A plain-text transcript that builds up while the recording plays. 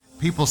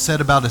people said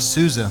about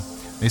Azusa,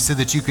 they said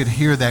that you could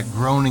hear that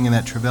groaning and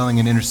that travailing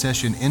and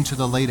intercession into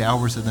the late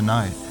hours of the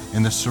night.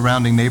 In the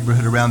surrounding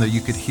neighborhood around there,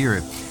 you could hear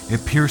it.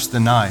 It pierced the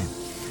night.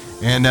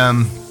 And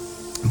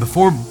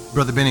before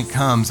Brother Bennett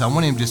comes, I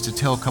want him just to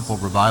tell a couple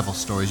of revival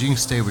stories. You can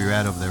stay where you're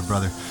at over there,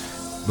 brother.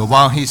 But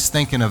while he's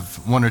thinking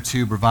of one or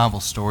two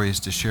revival stories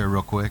to share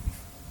real quick,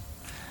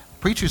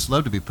 preachers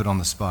love to be put on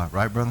the spot,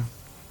 right, brother?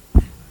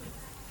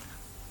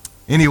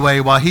 Anyway,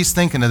 while he's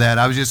thinking of that,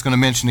 I was just going to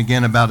mention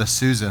again about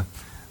Azusa.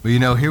 But you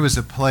know, here was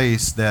a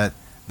place that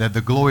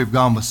the glory of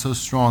God was so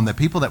strong that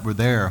people that were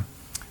there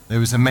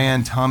was a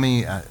man,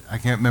 Tommy, I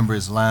can't remember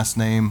his last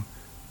name.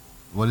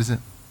 What is it?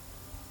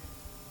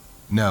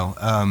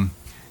 No.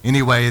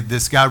 Anyway,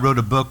 this guy wrote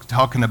a book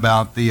talking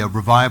about the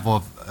revival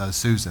of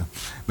Azusa.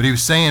 But he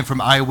was saying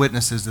from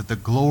eyewitnesses that the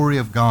glory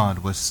of God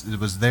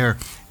was there,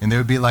 and there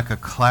would be like a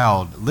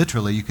cloud.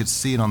 Literally, you could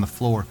see it on the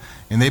floor.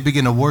 And they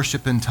began to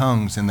worship in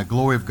tongues, and the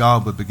glory of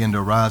God would begin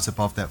to rise up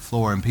off that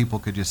floor, and people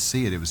could just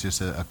see it. It was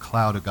just a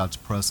cloud of God's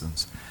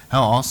presence.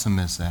 How awesome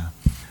is that?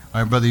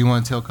 All right, brother, you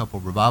want to tell a couple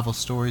of revival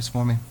stories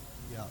for me?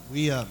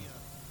 Yeah,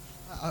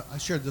 I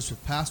shared this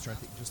with Pastor, I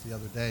think, just the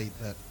other day,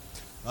 that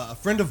a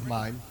friend of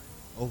mine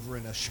over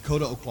in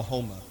Shakota,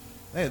 Oklahoma,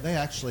 they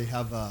actually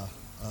have a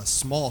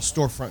small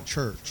storefront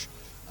church.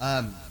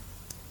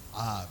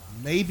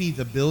 Maybe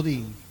the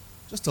building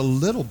just a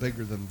little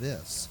bigger than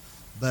this,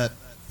 but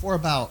for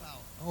about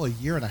a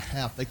year and a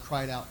half, they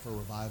cried out for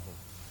revival.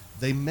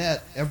 They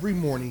met every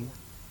morning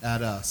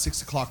at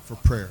 6 o'clock for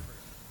prayer.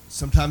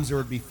 Sometimes there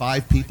would be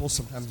 5 people,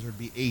 sometimes there would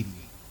be 80,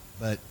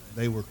 but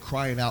they were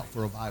crying out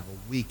for revival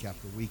week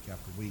after week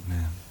after week.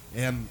 Man.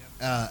 And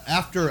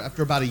after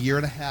about a year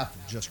and a half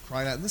of just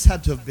crying out, and this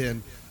had to have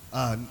been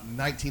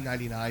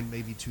 1999,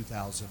 maybe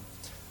 2000,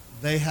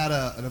 they had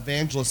an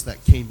evangelist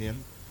that came in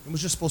and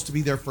was just supposed to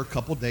be there for a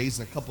couple days,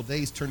 and a couple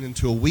days turned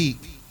into a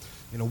week,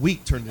 and a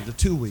week turned into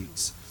 2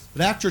 weeks.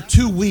 But after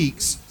 2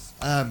 weeks,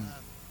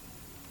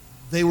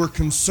 they were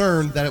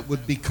concerned that it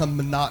would become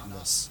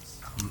monotonous.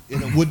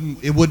 And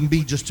it wouldn't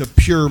be just a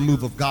pure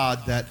move of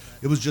God, that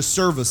it was just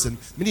service. And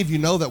many of you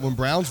know that when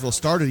Brownsville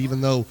started,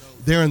 even though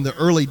they're in the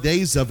early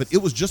days of it,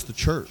 it was just the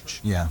church.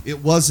 Yeah.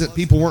 It wasn't,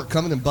 people weren't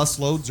coming in bus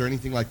loads or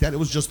anything like that. It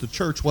was just the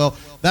church. Well,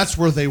 that's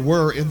where they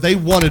were, and they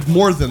wanted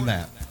more than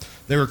that.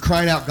 They were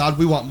crying out, God,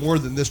 we want more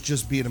than this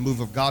just being a move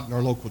of God in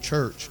our local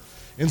church.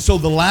 And so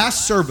the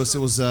last service, it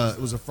was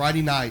a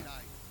Friday night,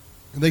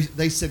 and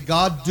they said,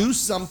 God, do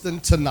something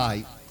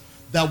tonight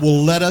that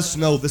will let us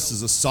know this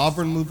is a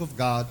sovereign move of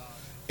God,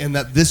 and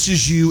that this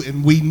is you,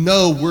 and we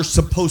know we're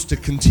supposed to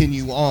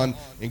continue on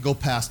and go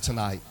past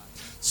tonight.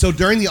 So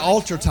during the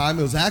altar time,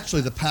 it was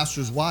actually the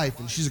pastor's wife,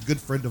 and she's a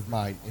good friend of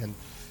mine, and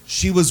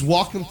she was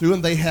walking through,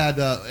 and they had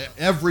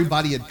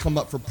everybody had come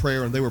up for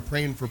prayer, and they were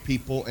praying for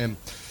people, and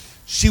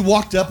she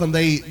walked up, and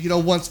they,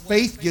 once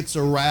faith gets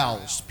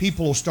aroused,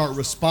 people will start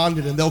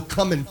responding, and they'll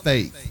come in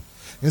faith.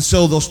 And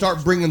so they'll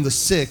start bringing the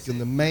sick and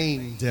the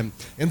maimed, and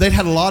they'd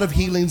had a lot of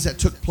healings that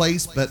took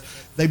place, but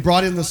they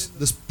brought in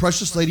this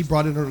precious lady,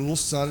 brought in her little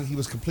son, and he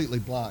was completely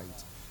blind.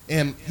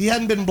 And he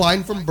hadn't been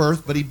blind from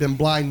birth, but he'd been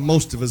blind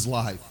most of his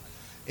life.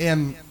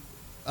 And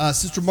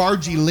Sister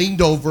Margie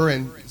leaned over,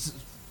 and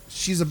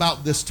she's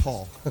about this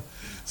tall.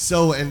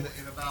 So, and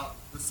about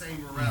the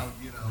same around,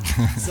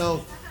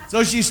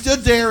 So she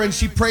stood there, and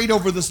she prayed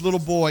over this little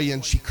boy,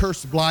 and she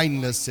cursed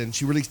blindness, and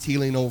she released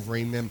healing over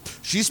him. And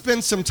she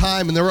spent some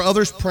time, and there were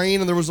others praying,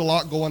 and there was a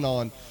lot going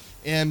on.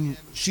 And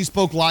she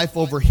spoke life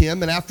over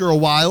him, and after a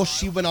while,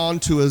 she went on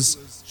to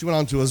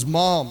his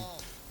mom,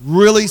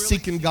 really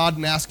seeking God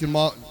and asking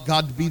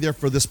God to be there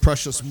for this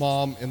precious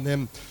mom. And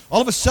then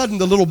all of a sudden,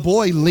 the little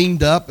boy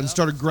leaned up and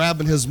started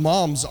grabbing his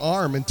mom's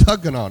arm and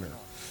tugging on her.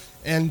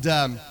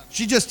 And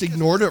she just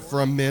ignored it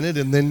for a minute,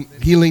 and then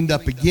he leaned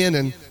up again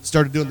and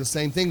started doing the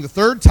same thing. The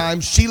third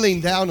time, she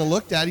leaned down and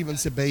looked at him and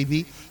said,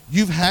 baby,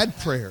 you've had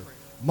prayer.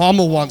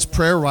 Mama wants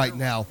prayer right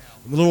now.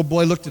 And the little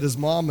boy looked at his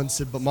mom and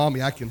said, but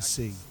Mommy, I can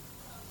see.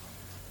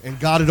 And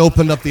God had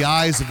opened up the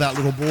eyes of that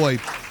little boy.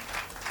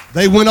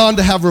 They went on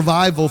to have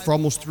revival for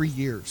almost 3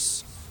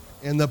 years.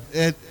 And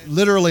it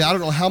literally, I don't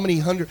know how many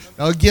hundred.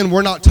 Now, again,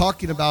 we're not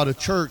talking about a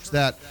church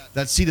that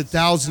seated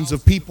thousands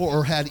of people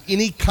or had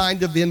any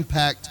kind of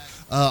impact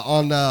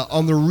on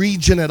the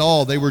region at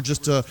all. They were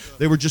just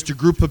a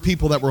group of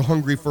people that were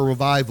hungry for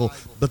revival.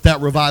 But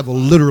that revival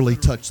literally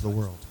touched the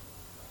world.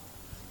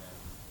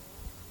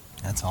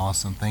 That's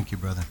awesome. Thank you,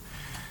 brother.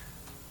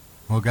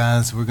 Well,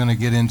 guys, we're going to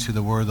get into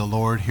the word of the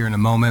Lord here in a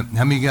moment.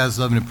 How many of you guys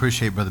love and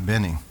appreciate Brother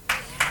Benny?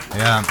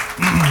 Yeah,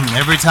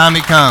 every time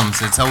he comes,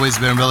 it's always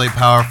been really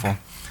powerful.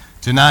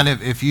 Tonight,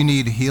 if you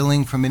need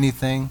healing from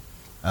anything,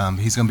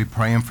 he's going to be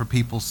praying for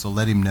people, so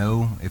let him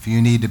know. If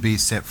you need to be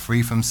set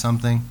free from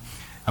something.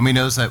 I mean,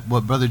 knows that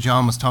what Brother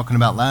John was talking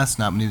about last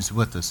night when he was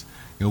with us.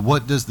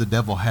 What does the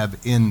devil have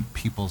in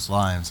people's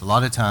lives? A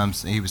lot of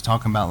times, he was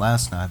talking about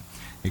last night,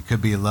 it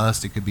could be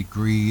lust, it could be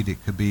greed,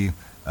 it could be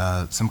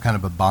some kind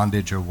of a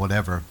bondage or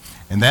whatever.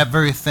 And that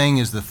very thing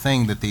is the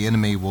thing that the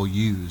enemy will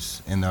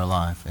use in their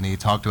life. And he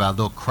talked about a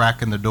little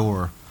crack in the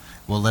door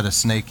will let a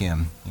snake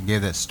in. He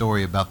gave that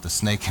story about the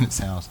snake in his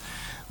house.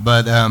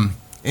 But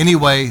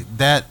anyway,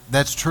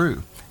 that's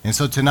true. And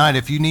so tonight,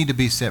 if you need to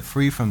be set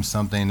free from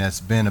something that's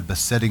been a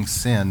besetting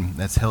sin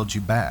that's held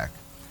you back,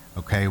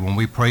 okay, when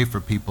we pray for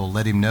people,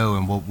 let him know,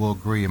 and we'll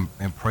agree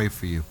and pray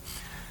for you.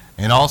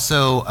 And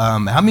also, how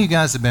many of you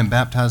guys have been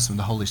baptized with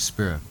the Holy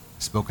Spirit,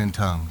 spoken in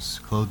tongues,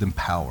 clothed in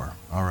power?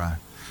 All right.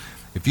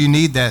 If you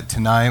need that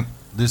tonight,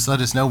 just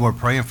let us know. We're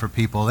praying for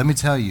people. Let me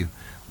tell you,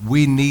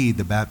 we need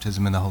the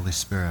baptism in the Holy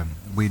Spirit.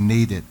 We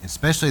need it,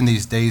 especially in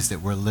these days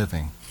that we're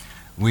living.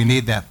 We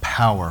need that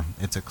power.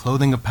 It's a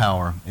clothing of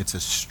power. It's a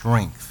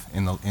strength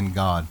in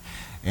God.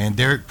 And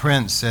Derek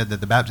Prince said that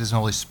the baptism of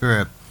the Holy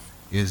Spirit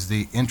is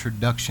the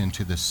introduction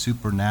to the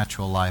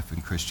supernatural life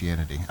in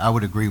Christianity. I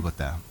would agree with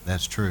that.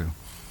 That's true.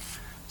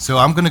 So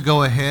I'm going to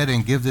go ahead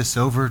and give this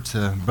over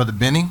to Brother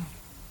Benny.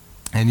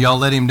 And y'all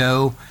let him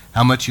know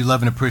how much you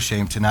love and appreciate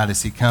him tonight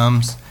as he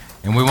comes.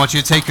 And we want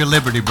you to take your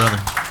liberty, brother.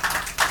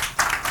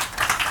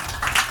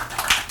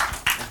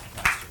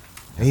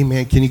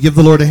 Amen. Can you give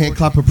the Lord a hand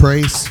clap of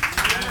praise?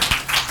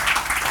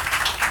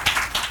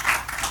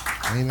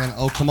 Amen.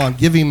 Oh, come on.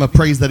 Give him a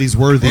praise that he's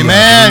worthy of.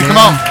 Amen. Come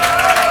on.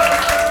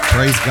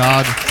 Praise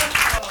God.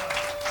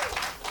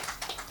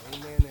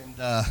 Amen.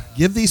 And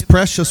give these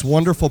precious,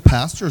 wonderful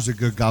pastors a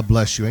good God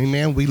bless you.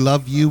 Amen. We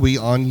love you. We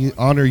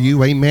honor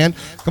you. Amen.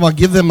 Come on.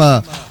 Give them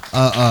a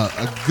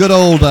good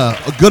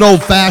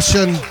old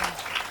fashioned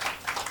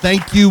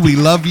thank you. We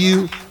love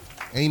you.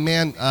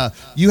 Amen.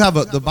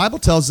 The Bible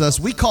tells us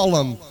we call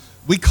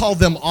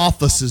them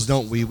offices,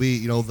 don't we?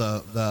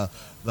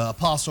 The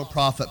apostle,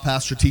 prophet,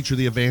 pastor, teacher,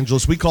 the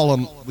evangelist. We call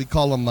them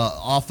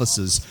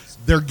offices.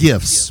 They're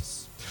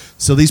gifts.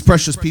 So these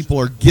precious people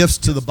are gifts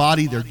to the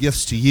body. They're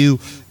gifts to you.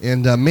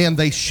 And man,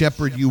 they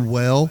shepherd you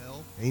well.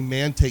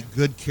 Amen. Take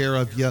good care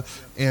of you.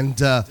 And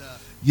the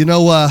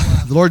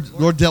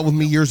Lord dealt with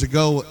me years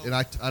ago, and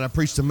I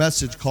preached a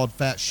message called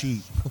Fat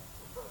Sheep.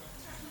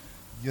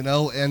 But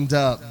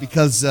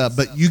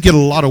you get a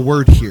lot of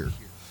word here.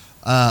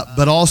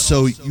 But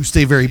also you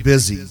stay very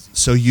busy,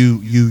 so you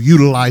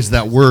utilize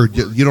that word.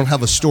 You don't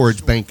have a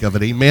storage bank of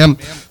it, amen?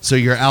 So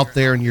you're out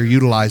there and you're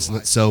utilizing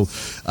it. So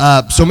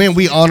man,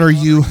 we honor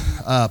you,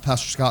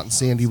 Pastor Scott and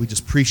Sandy. We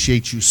just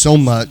appreciate you so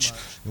much,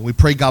 and we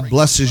pray God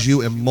blesses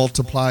you and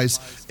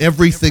multiplies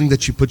everything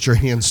that you put your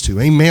hands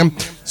to, amen?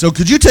 So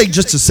could you take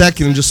just a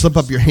second and just slip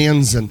up your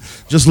hands and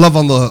just love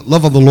on the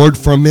Lord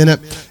for a minute?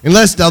 And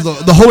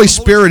the Holy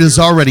Spirit is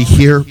already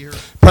here.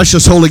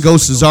 Precious Holy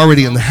Ghost is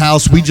already in the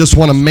house. We just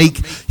want to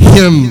make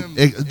him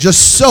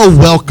just so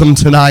welcome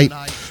tonight.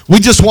 We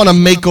just want to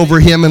make over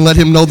him and let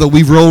him know that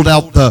we've rolled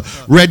out the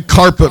red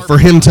carpet for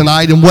him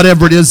tonight, and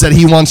whatever it is that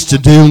he wants to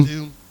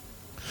do,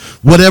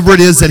 whatever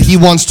it is that he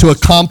wants to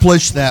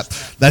accomplish, that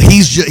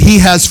he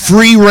has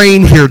free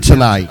reign here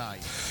tonight.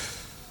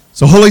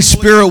 So Holy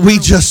Spirit,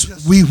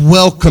 we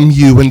welcome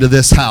you into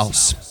this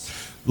house.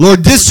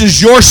 Lord, this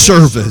is your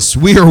service.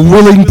 We are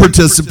willing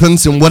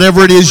participants in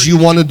whatever it is you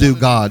want to do,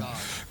 God.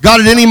 God,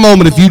 at any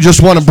moment, if you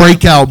just want to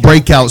break out,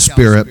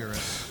 Spirit.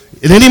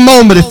 At any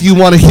moment, if you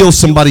want to heal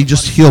somebody,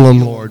 just heal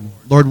them, Lord.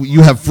 Lord,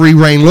 you have free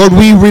reign. Lord,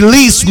 we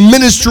release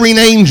ministering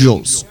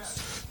angels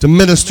to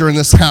minister in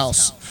this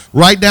house.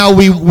 Right now,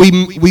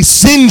 we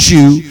send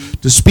you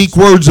to speak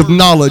words of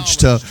knowledge,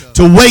 to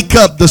wake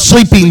up the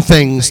sleeping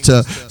things,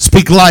 to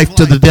speak life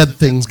to the dead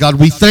things. God,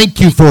 we thank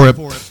you for it,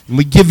 and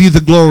we give you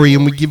the glory,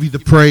 and we give you the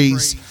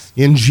praise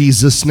in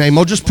Jesus' name.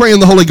 I'll just pray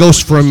in the Holy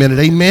Ghost for a minute.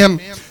 Amen.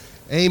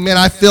 Amen.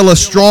 I feel a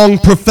strong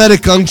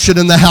prophetic unction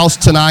in the house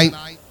tonight.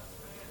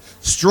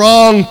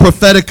 Strong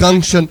prophetic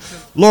unction.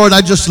 Lord, I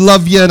just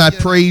love you and I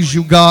praise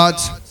you, God.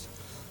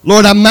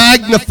 Lord, I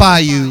magnify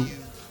you.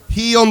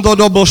 Come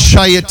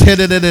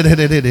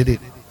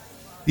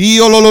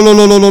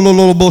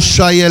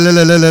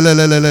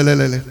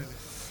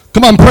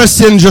on,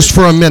 press in just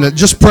for a minute.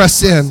 Just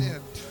press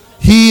in.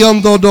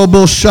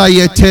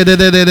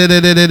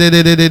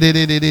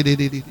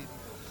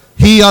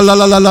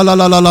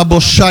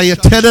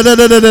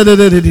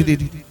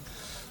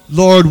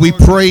 Lord, we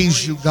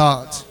praise you,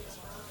 God.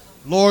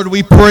 Lord,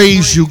 we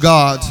praise you,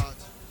 God.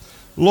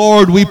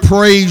 Lord, we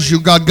praise you,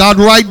 God. God,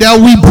 right now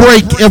we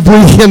break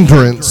every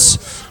hindrance.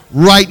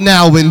 Right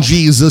now in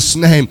Jesus'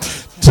 name.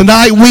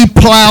 Tonight we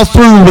plow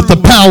through with the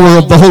power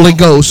of the Holy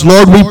Ghost.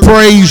 Lord, we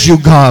praise you,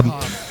 God.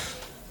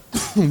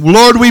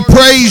 Lord, we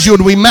praise you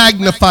and we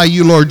magnify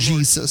you, Lord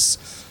Jesus.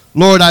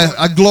 Lord,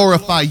 I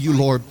glorify you,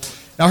 Lord.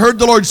 I heard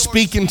the Lord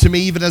speaking to me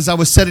even as I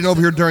was sitting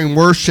over here during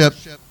worship.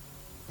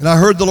 And I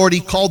heard the Lord, he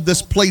called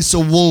this place a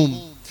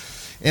womb.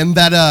 And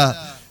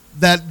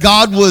that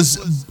God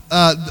was,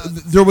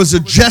 there was a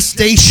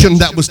gestation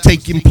that was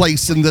taking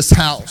place in this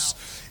house.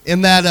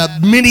 And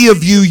that many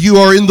of you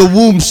are in the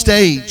womb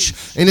stage.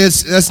 And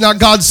it's not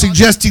God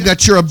suggesting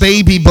that you're a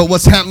baby, but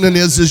what's happening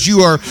is you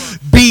are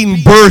being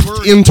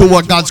birthed into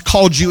what God's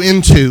called you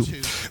into.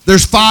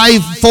 There's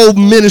fivefold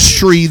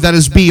ministry that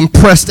is being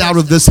pressed out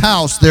of this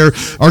house. There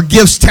are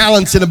gifts,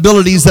 talents, and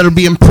abilities that are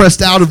being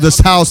pressed out of this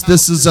house.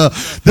 This is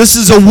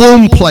a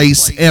womb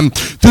place, and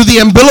through the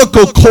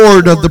umbilical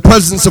cord of the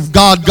presence of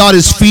God, God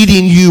is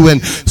feeding you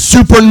and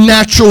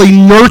supernaturally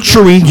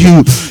nurturing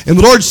you. And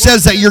the Lord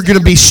says that you're going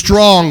to be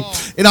strong.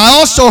 And I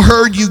also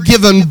heard you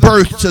giving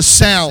birth to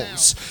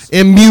sounds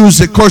and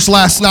music. Of course,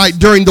 last night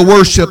during the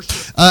worship,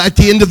 at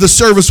the end of the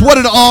service, what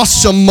an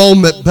awesome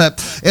moment.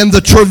 And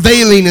the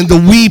travailing and the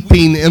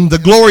weeping and the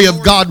glory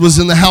of God was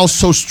in the house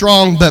so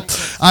strong. But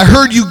I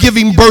heard you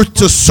giving birth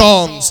to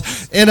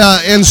songs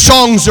and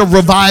songs of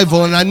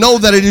revival. And I know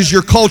that it is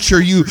your culture.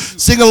 You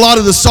sing a lot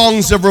of the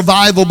songs of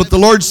revival, but the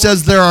Lord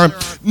says there are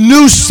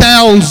new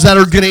sounds that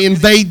are going to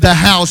invade the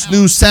house,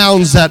 new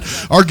sounds that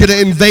are going to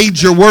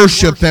invade your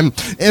worship. And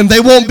they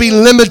won't be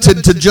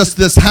limited to just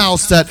this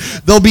house, that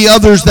there'll be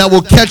others that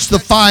will catch the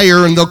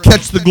fire and they'll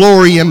catch the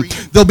glory, and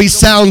there'll be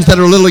sounds that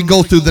will literally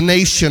go through the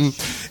nation.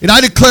 And I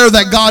declare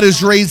that God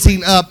is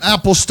raising up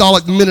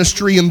apostolic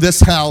ministry in this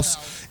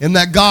house, and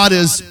that God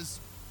is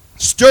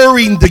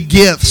stirring the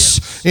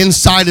gifts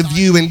inside of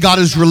you, and God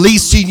is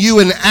releasing you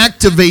and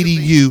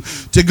activating you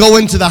to go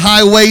into the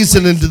highways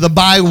and into the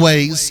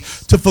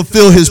byways to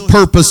fulfill his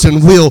purpose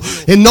and will.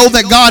 And know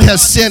that God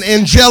has sent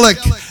angelic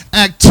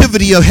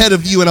activity ahead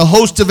of you, and a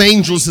host of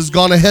angels has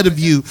gone ahead of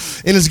you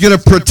and is going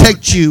to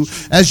protect you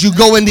as you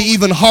go into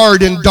even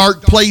hard and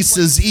dark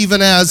places.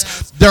 Even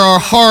as there are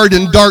hard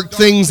and dark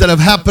things that have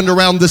happened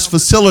around this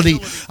facility,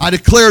 I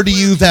declare to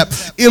you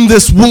that in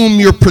this womb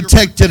you're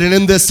protected, and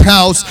in this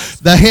house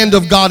the hand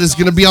of God is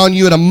going to be on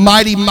you in a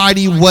mighty,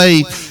 mighty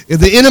way.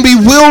 The enemy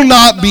will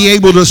not be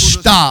able to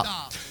stop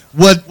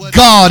what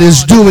God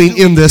is doing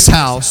in this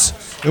house,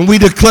 and we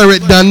declare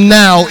it done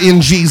now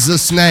in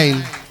Jesus'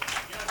 name.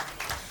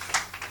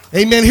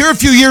 Amen. Here a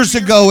few years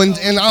ago,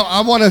 and I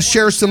want to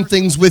share some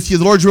things with you.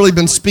 The Lord's really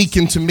been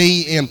speaking to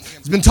me, and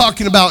He's been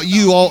talking about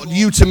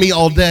you to me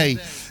all day.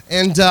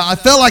 And I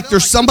felt like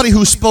there's somebody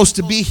who's supposed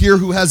to be here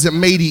who hasn't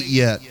made it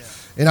yet.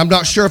 And I'm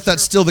not sure if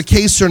that's still the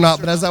case or not,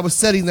 but as I was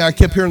sitting there, I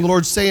kept hearing the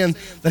Lord saying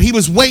that He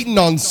was waiting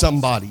on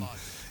somebody.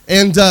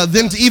 And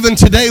then even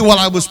today while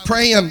I was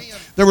praying,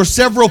 there were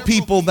several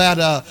people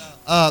that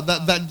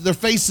their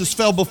faces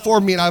fell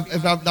before me, and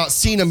I've not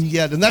seen them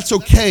yet, and that's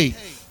okay.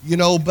 You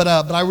know, but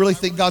I really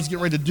think God's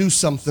getting ready to do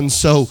something.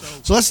 So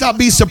let's not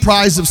be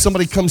surprised if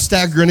somebody comes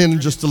staggering in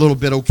just a little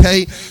bit,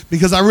 okay?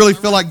 Because I really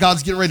feel like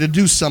God's getting ready to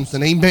do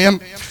something. Amen.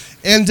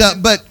 And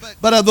but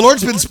the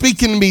Lord's been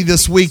speaking to me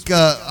this week.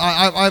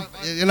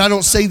 And I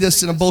don't say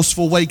this in a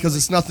boastful way because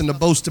it's nothing to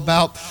boast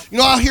about. You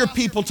know, I hear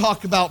people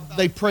talk about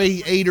they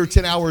pray 8 or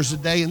 10 hours a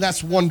day, and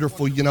that's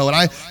wonderful. You know,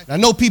 and I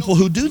know people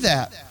who do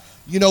that.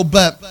 You know,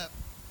 but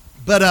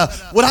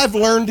what I've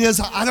learned is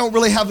I don't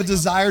really have a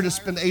desire to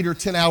spend 8 or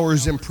 10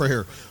 hours in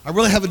prayer. I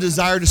really have a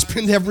desire to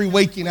spend every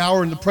waking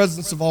hour in the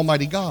presence of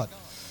Almighty God.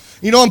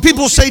 You know, and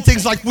people say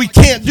things like, we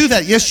can't do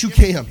that. Yes, you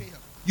can.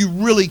 You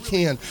really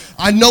can.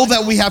 I know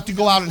that we have to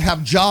go out and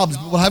have jobs,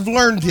 but what I've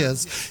learned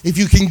is if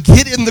you can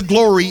get in the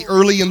glory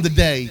early in the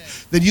day,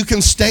 then you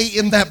can stay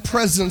in that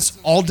presence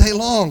all day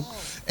long.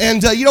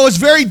 And, you know, it's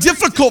very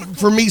difficult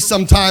for me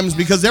sometimes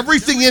because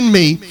everything in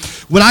me,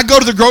 when I go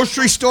to the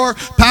grocery store,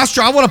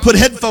 Pastor, I want to put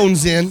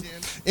headphones in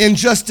and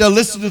just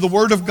listen to the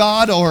Word of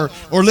God or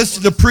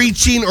listen to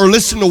preaching or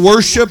listen to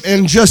worship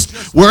and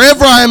just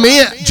wherever I'm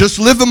at, just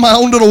live in my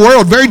own little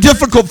world. Very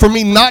difficult for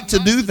me not to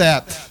do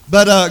that.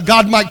 But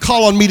God might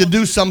call on me to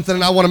do something,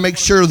 and I want to make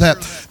sure that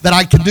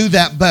I can do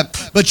that.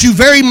 But you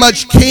very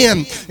much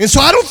can. And so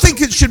I don't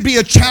think it should be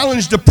a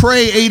challenge to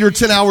pray 8 or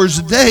 10 hours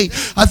a day.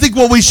 I think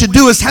what we should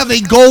do is have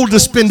a goal to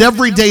spend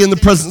every day in the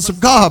presence of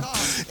God.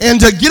 And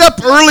get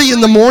up early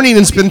in the morning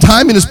and spend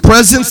time in His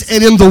presence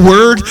and in the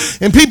Word.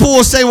 And people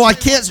will say, well, I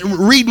can't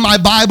read my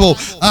Bible.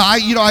 I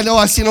know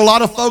I've seen a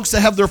lot of folks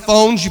that have their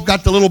phones. You've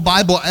got the little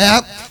Bible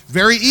app.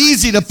 Very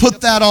easy to put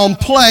that on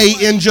play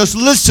and just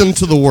listen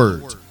to the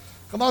Word.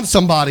 Come on,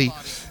 somebody.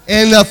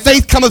 And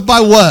faith cometh by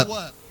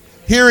what?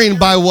 Hearing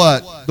by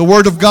what? The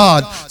Word of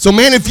God. So,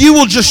 man, if you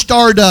will just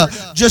start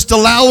just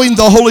allowing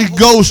the Holy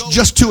Ghost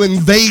just to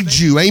invade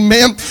you,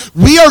 amen?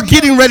 We are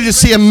getting ready to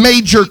see a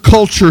major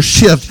culture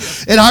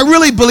shift. And I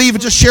really believe,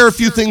 and just share a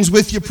few things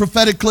with you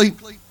prophetically.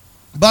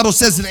 The Bible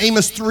says in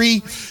Amos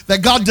 3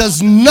 that God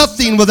does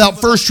nothing without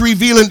first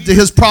revealing to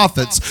His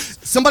prophets.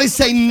 Somebody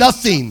say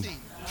nothing.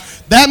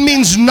 That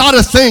means not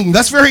a thing.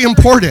 That's very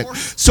important.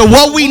 So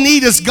what we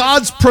need is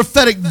God's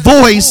prophetic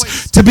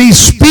voice to be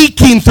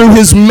speaking through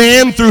His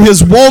man, through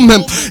His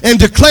woman, and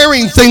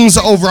declaring things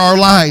over our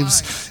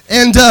lives.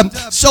 And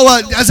so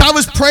as I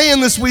was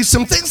praying this week,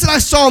 some things that I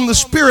saw in the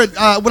Spirit,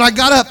 when I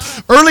got up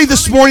early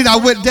this morning, I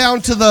went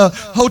down to the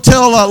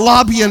hotel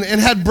lobby and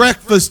had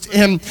breakfast,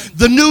 and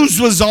the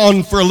news was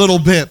on for a little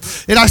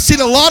bit. And I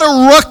seen a lot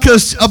of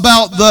ruckus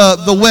about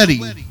the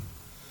wedding.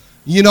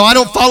 You know, I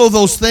don't follow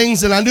those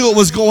things, and I knew it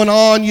was going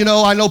on. You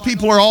know, I know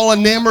people are all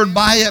enamored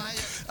by it.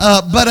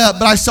 But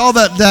I saw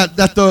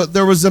that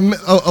there was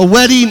a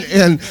wedding,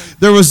 and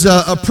there was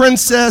a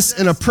princess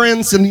and a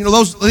prince, and you know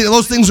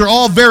those things are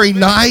all very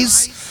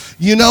nice.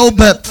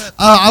 But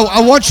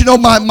I want you to know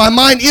my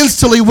mind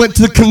instantly went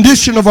to the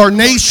condition of our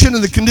nation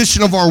and the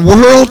condition of our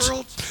world.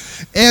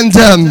 And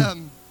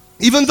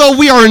even though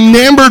we are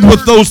enamored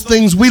with those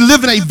things, we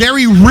live in a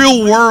very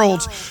real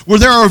world where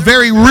there are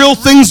very real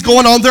things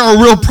going on. There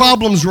are real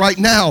problems right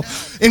now.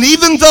 And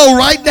even though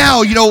right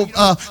now,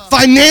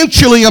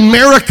 financially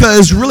America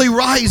is really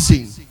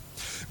rising,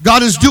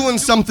 God is doing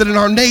something in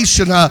our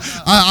nation.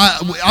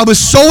 I was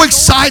so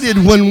excited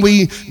when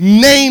we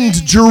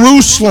named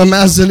Jerusalem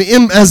as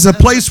a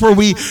place where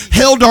we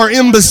held our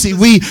embassy.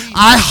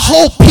 I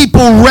hope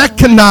people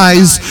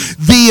recognize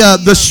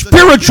the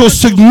spiritual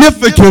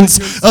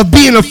significance of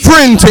being a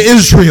friend to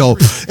Israel.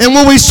 And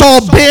when we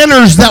saw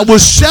banners that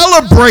was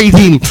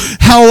celebrating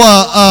how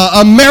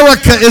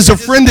America is a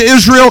friend to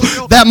Israel,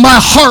 that my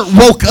heart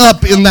woke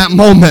up in that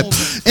moment.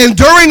 And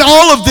during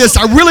all of this,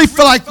 I really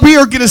feel like we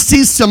are going to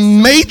see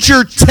some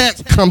major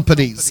tech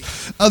companies.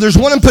 There's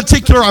one in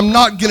particular, I'm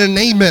not going to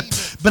name it,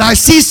 but I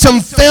see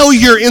some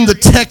failure in the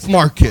tech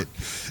market.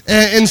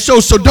 And so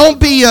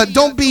don't be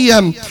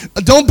alarmed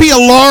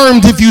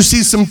if you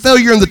see some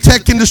failure in the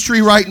tech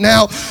industry right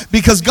now,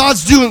 because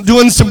God's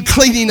doing some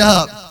cleaning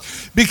up.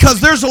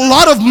 Because there's a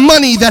lot of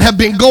money that have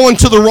been going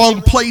to the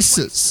wrong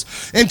places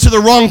and to the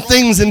wrong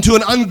things and to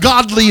an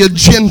ungodly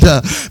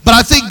agenda. But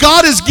I think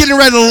God is getting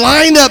ready to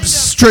line up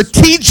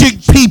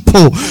strategic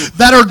people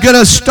that are going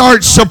to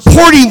start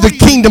supporting the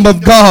kingdom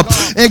of God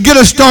and going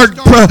to start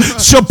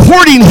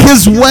supporting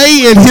His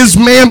way and His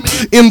man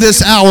in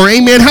this hour.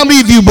 Amen. How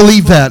many of you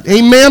believe that?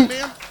 Amen.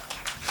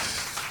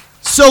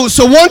 So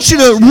I want you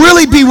to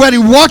really be ready.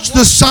 Watch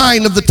the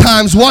sign of the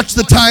times. Watch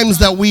the times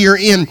that we are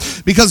in,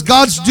 because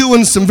God's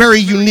doing some very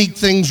unique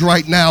things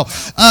right now.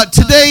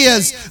 Today,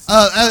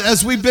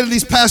 as we've been in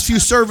these past few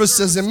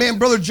services, and man,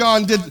 Brother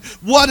John did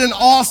what an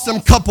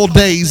awesome couple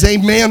days.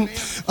 Amen.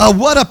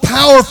 What a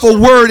powerful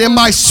word. And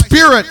my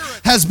spirit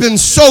has been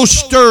so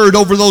stirred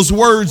over those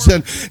words.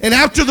 And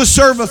after the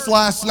service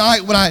last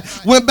night, when I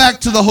went back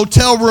to the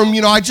hotel room,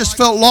 I just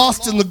felt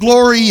lost in the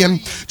glory and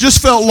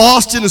just felt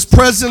lost in His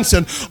presence.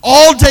 And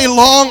all day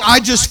long, I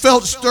just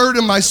felt stirred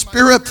in my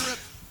spirit.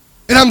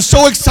 And I'm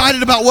so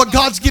excited about what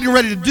God's getting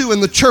ready to do in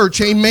the church.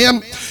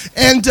 Amen.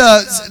 And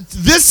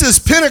this is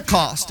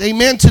Pentecost.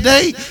 Amen.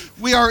 Today,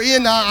 we are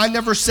in, I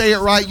never say it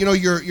right.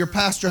 Your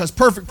pastor has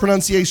perfect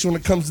pronunciation when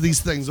it comes to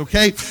these things,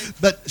 okay?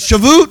 But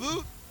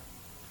Shavuot,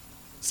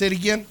 say it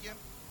again.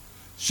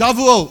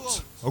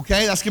 Shavuot,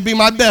 okay? That's going to be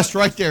my best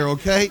right there,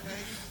 okay?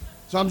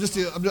 So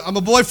I'm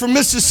a boy from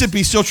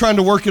Mississippi, still trying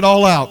to work it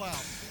all out.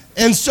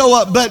 And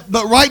so, but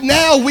right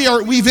now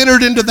we've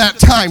entered into that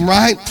time,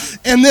 right?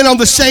 And then on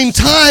the same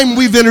time,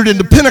 we've entered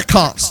into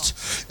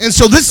Pentecost. And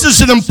so this is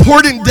an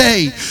important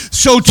day.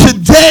 So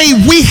today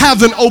we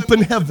have an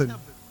open heaven.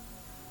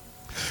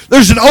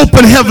 There's an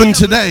open heaven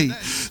today.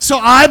 So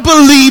I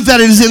believe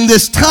that it is in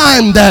this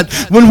time that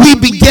when we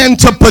begin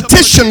to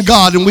petition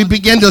God and we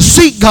begin to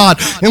seek God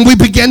and we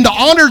begin to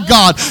honor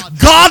God,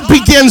 God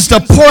begins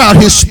to pour out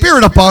His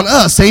Spirit upon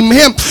us.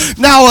 Amen.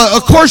 Now,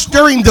 of course,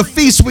 during the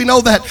feast, we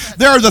know that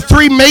there are the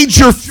three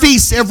major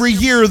feasts every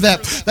year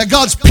that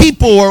God's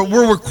people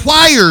were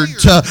required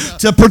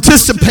to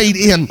participate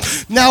in.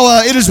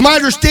 Now, it is my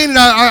understanding,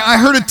 I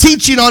heard a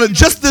teaching on it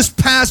just this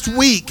past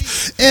week,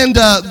 and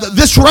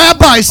this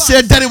rabbi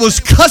said that it was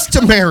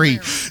customary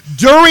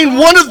during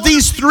one of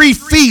these three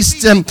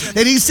feasts, and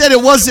he said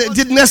it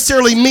didn't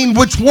necessarily mean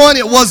which one,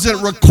 it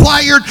wasn't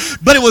required,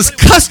 but it was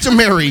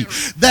customary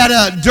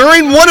that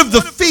during one of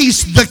the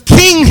feasts, the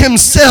king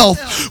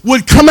himself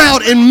would come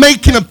out and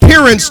make an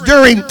appearance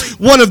during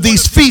one of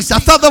these feasts. I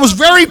thought that was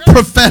very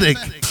prophetic,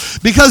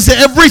 because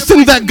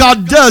everything that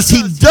God does,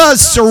 He does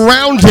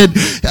surrounded,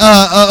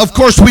 of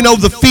course, we know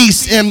the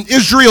feast and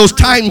Israel's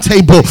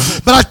timetable.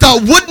 But I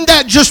thought, wouldn't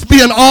that just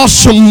be an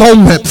awesome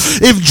moment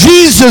if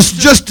Jesus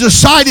just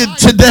decided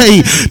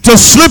today to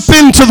slip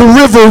into the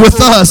river with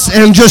us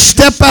and just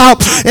step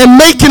out and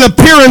make an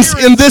appearance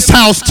in this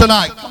house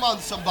tonight? Come on,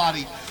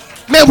 somebody.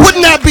 Man,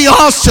 wouldn't that be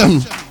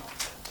awesome?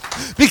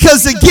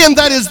 Because again,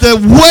 that is the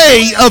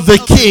way of the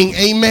King.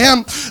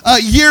 Amen.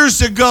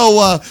 Years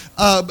ago,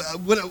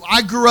 when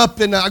I grew up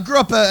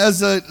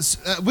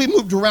we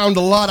moved around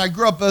a lot. I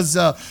grew up as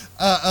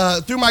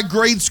through my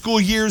grade school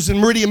years in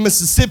Meridian,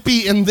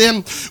 Mississippi, and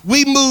then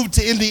we moved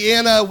to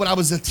Indiana when I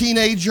was a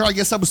teenager. I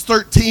guess I was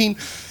 13.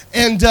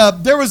 And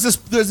there's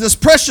this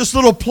precious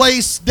little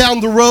place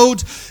down the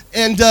road,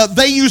 and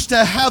they used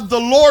to have the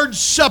Lord's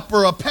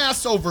Supper, a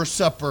Passover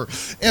supper,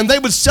 and they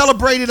would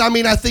celebrate it. I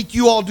mean, I think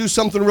you all do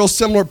something real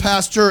similar,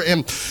 Pastor,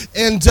 and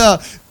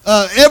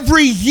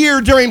every year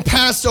during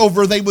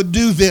Passover they would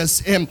do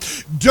this. And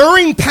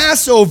during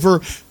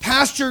Passover,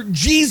 Pastor,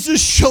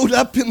 Jesus showed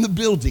up in the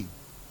building.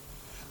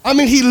 I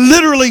mean, He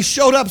literally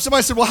showed up.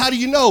 Somebody said, well, how do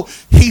you know?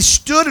 He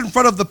stood in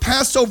front of the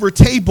Passover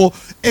table,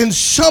 and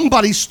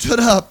somebody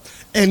stood up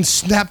and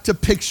snapped a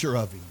picture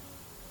of Him.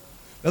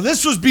 Now,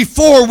 this was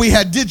before we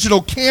had digital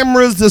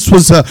cameras. This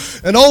was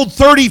an old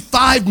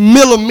 35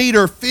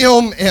 millimeter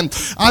film, and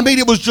I mean,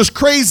 it was just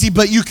crazy,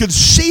 but you could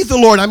see the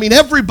Lord. I mean,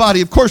 everybody,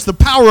 of course, the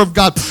power of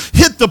God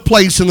hit the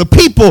place, and the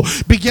people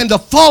began to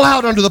fall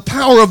out under the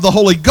power of the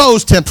Holy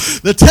Ghost, and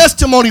the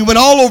testimony went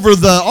all over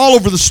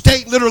the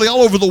state, literally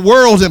all over the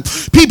world, and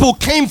people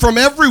came from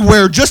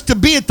everywhere just to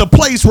be at the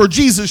place where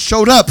Jesus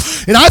showed up.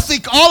 And I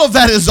think all of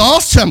that is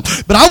awesome,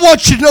 but I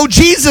want you to know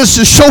Jesus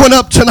is showing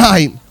up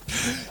tonight.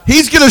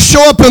 He's going to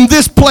show up in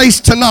this place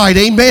tonight,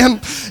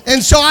 amen?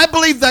 And so I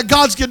believe that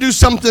God's going to do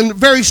something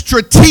very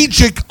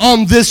strategic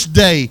on this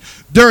day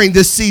during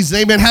this season,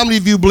 amen? How many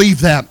of you believe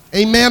that,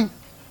 amen?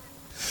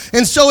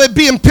 And so it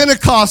being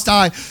Pentecost,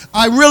 I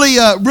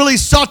really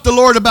sought the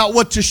Lord about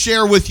what to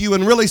share with you,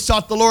 and really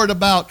sought the Lord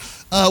about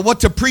what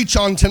to preach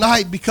on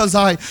tonight, because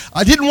I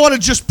didn't want to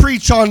just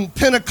preach on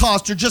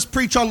Pentecost or just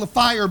preach on the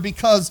fire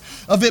because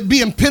of it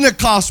being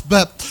Pentecost,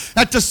 but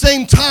at the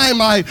same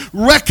time I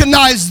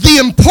recognized the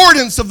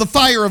importance of the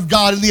fire of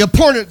God and the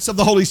importance of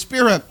the Holy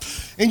Spirit.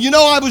 And you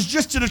know, I was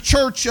just at a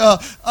church,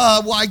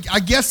 I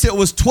guess it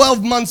was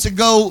 12 months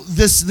ago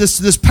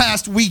this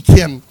past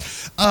weekend.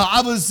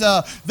 I was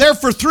there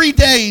for 3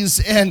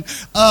 days, and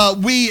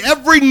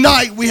every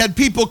night we had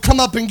people come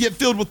up and get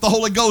filled with the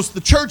Holy Ghost.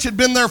 The church had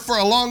been there for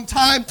a long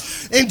time.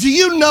 And do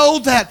you know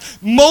that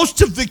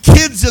most of the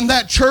kids in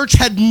that church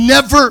had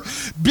never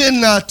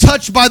been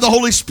touched by the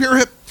Holy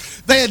Spirit?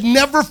 They had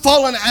never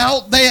fallen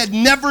out. They had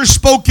never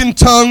spoken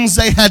tongues.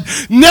 They had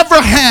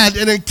never had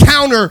an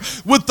encounter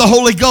with the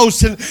Holy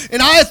Ghost. And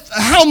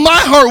how my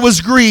heart was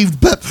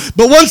grieved. But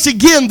once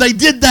again, they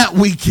did that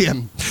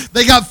weekend.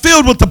 They got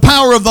filled with the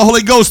power of the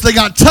Holy Ghost. They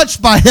got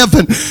touched by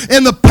heaven.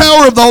 And the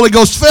power of the Holy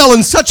Ghost fell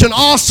in such an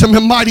awesome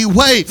and mighty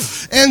way.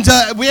 And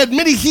we had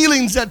many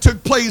healings that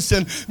took place,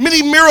 and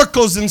many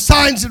miracles and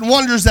signs and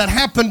wonders that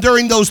happened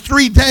during those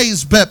 3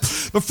 days. But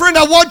friend,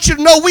 I want you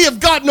to know we have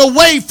gotten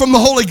away from the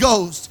Holy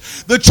Ghost.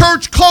 The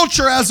church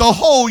culture as a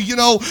whole, you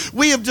know,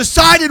 we have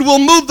decided we'll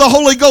move the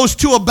Holy Ghost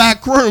to a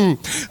back room.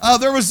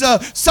 There was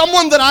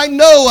someone that I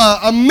know,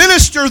 a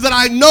minister that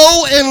I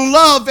know and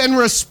love and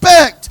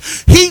respect.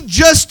 He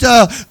just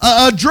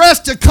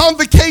addressed a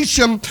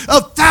convocation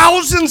of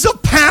thousands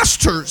of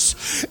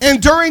pastors,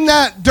 and during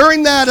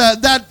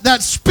that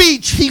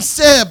speech, he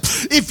said,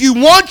 "If you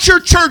want your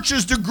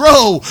churches to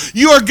grow,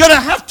 you are going to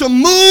have to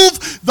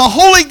move the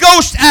Holy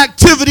Ghost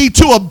activity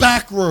to a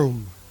back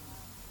room."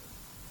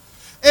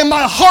 And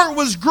my heart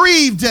was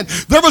grieved, and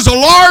there was a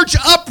large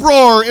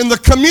uproar in the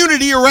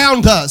community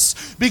around us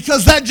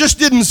because that just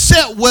didn't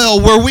sit well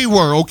where we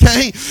were,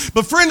 okay?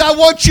 But friend, I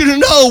want you to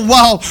know,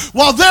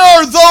 while there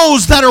are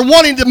those that are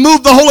wanting to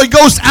move the Holy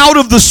Ghost out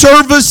of the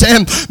service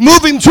and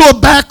moving to a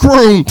back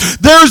room,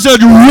 there's a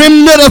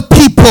remnant of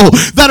people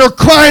that are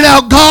crying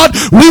out, "God,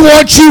 we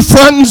want you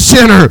front and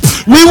center.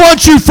 We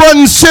want you front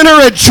and center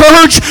at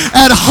church,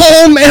 at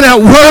home, and at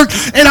work."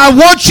 And I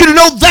want you to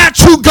know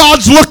that's who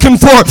God's looking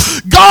for.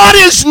 God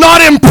is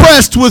not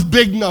impressed with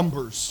big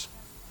numbers.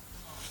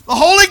 The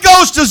Holy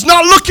Ghost does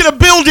not look at a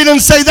building and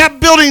say that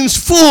building's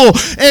full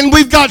and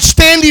we've got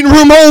standing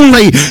room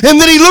only. And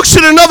then he looks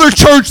at another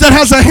church that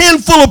has a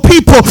handful of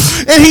people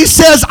and he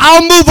says,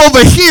 "I'll move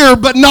over here,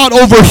 but not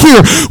over here."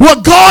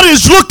 What God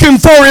is looking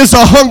for is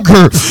a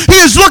hunger. He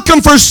is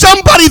looking for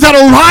somebody that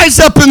will rise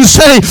up and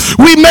say,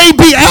 "We may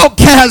be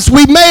outcasts,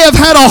 we may have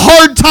had a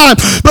hard time,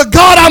 but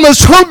God, I'm as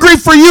hungry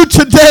for you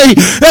today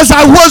as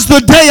I was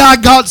the day I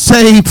got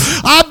saved."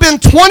 I've been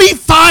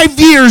 25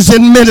 years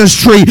in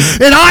ministry,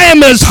 and I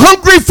am as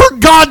hungry for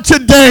God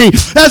today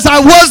as I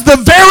was the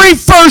very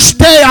first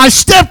day I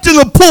stepped in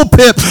the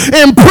pulpit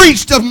and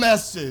preached a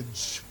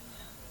message.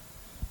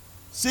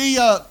 See,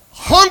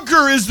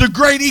 hunger is the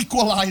great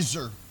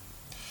equalizer,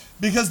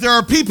 because there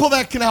are people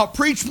that can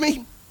out-preach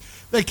me,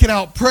 they can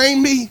out-pray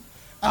me,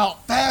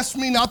 out-fast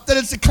me. Not that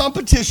it's a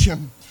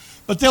competition,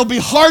 but they'll be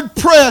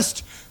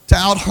hard-pressed to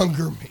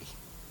out-hunger me.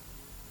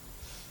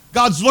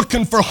 God's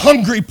looking for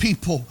hungry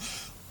people.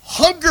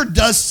 Hunger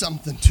does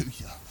something to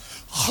you.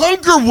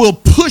 Hunger will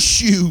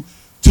push you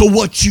to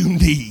what you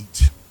need.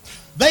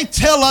 They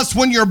tell us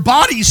when your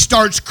body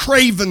starts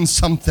craving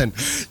something,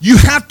 you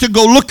have to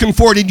go looking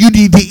for it, and you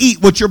need to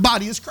eat what your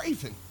body is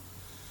craving.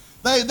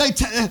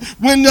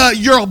 When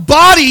your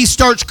body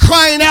starts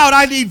crying out,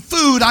 "I need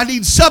food, I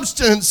need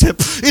substance,"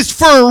 it's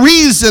for a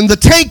reason. The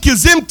tank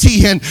is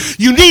empty, and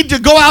you need to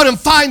go out and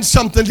find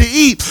something to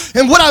eat.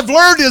 And what I've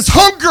learned is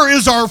hunger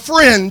is our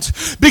friend,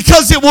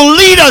 because it will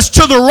lead us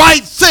to the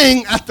right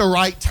thing at the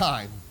right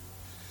time.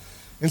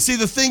 And see,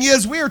 the thing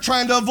is, we are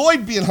trying to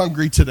avoid being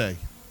hungry today.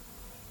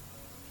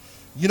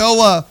 You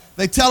know,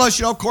 they tell us,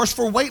 of course,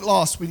 for weight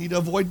loss, we need to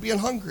avoid being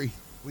hungry.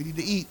 We need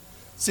to eat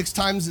 6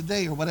 times a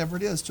day or whatever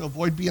it is to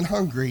avoid being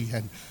hungry.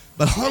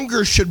 But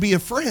hunger should be a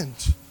friend.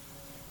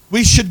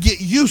 We should get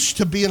used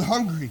to being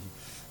hungry.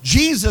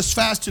 Jesus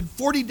fasted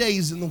 40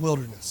 days in the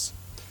wilderness.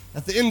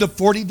 At the end of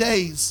 40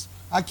 days,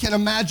 I can't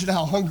imagine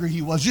how hungry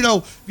he was. You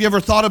know, have you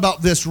ever thought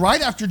about this? Right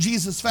after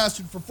Jesus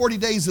fasted for 40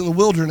 days in the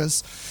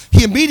wilderness,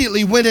 he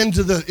immediately went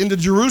into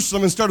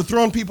Jerusalem and started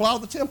throwing people out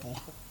of the temple.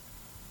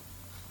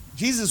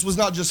 Jesus was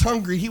not just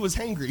hungry, he was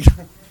hangry.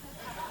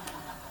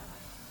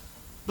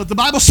 But the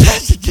Bible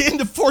says at the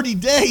end of 40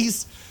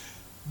 days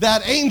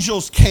that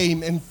angels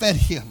came and fed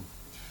him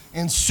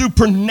and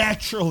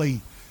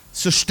supernaturally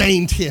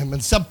sustained him,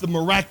 and something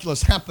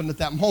miraculous happened at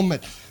that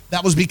moment.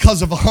 That was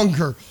because of a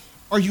hunger.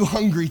 Are you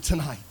hungry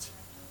tonight?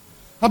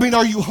 I mean,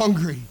 are you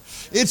hungry?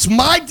 It's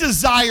my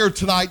desire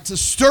tonight to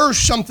stir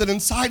something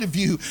inside of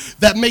you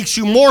that makes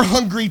you more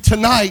hungry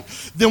tonight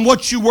than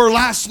what you were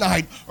last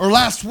night or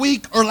last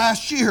week or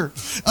last year.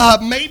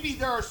 Maybe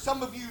there are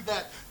some of you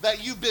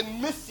that you've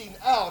been missing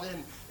out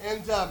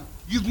and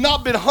you've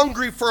not been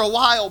hungry for a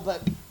while,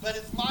 but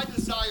it's my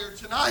desire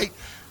tonight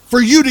for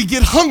you to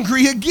get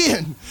hungry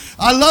again.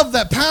 I love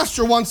that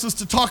Pastor wants us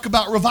to talk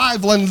about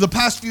revival, and the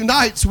past few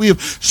nights we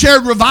have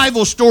shared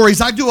revival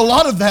stories. I do a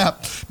lot of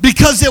that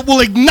because it will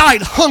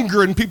ignite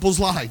hunger in people's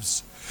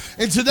lives.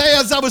 And today,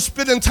 as I was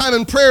spending time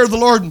in prayer, the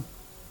Lord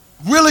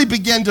really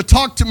began to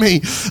talk to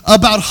me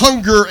about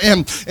hunger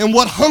and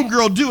what hunger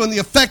will do and the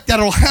effect that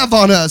it'll have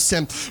on us.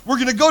 And we're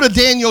going to go to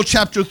Daniel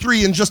chapter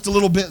 3 in just a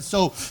little bit.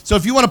 So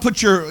if you want to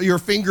put your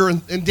finger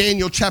in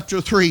Daniel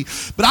chapter 3.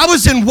 But I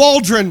was in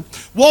Waldron,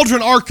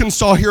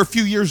 Arkansas here a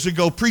few years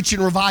ago preaching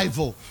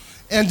revival.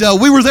 And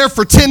we were there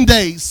for 10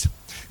 days.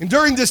 And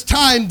during this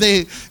time,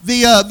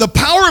 the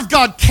power of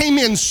God came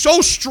in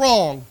so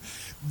strong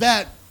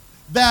that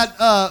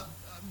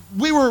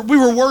we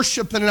were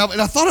worshiping, and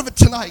I thought of it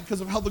tonight because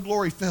of how the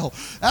glory fell.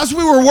 As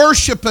we were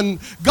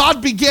worshiping,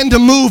 God began to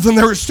move,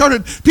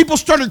 and people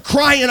started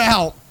crying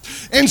out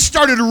and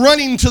started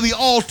running to the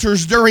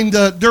altars during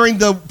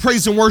the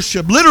praise and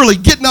worship, literally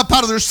getting up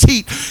out of their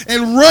seat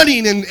and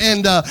running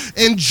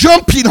and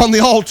jumping on the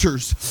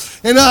altars.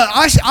 And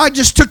I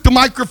just took the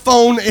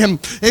microphone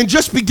and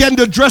just began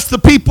to address the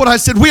people. And I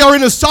said, we are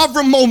in a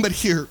sovereign moment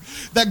here,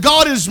 that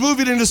God is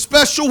moving in a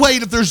special way.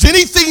 If there's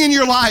anything in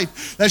your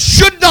life that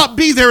should not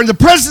be there in the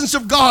presence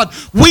of God,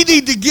 we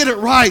need to get it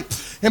right.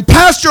 And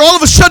Pastor, all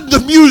of a sudden the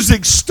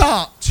music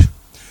stopped.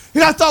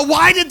 And I thought,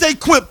 why did they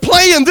quit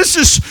playing? This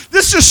is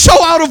so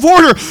out of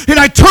order. And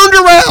I turned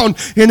around,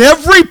 and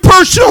every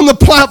person on the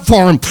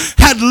platform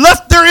had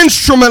left their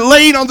instrument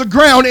laying on the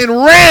ground and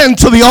ran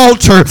to the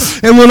altar.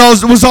 And when I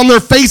was on their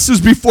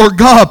faces before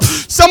God,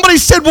 somebody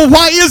said, well,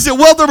 why is it?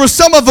 Well, there were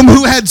some of them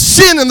who had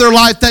sin in their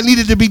life that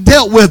needed to be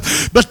dealt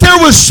with. But there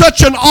was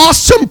such an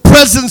awesome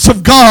presence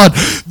of God.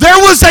 There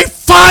was a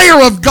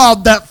fire of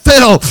God that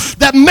fell,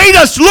 that made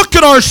us look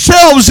at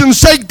ourselves and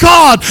say,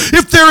 God,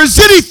 if there is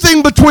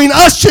anything between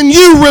us and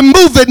you,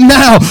 remove it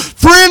now.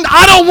 Friend,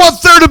 I don't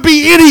want there to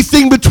be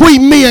anything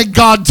between me and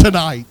God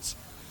tonight.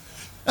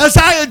 As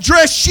I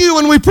address you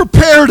and we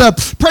prepare to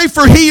pray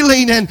for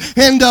healing and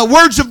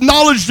words of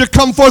knowledge to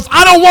come forth,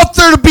 I don't want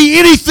there to be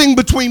anything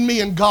between me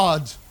and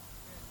God.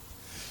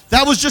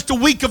 That was just a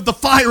week of the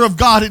fire of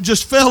God. It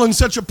just fell in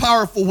such a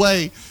powerful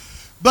way.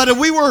 But as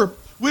we were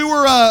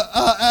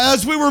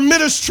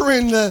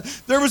ministering,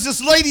 there was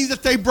this lady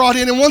that they brought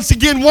in. And once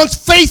again, once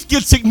faith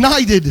gets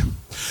ignited,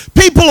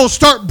 people will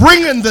start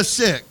bringing the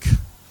sick.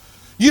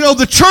 You know,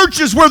 the church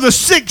is where the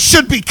sick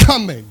should be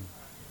coming.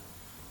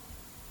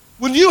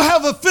 When you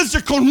have a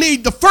physical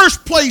need, the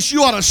first place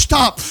you ought to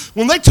stop.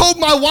 When they told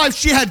my wife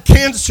she had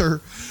cancer,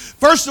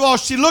 first of all,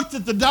 she looked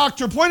at the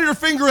doctor, pointed her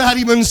finger at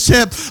him and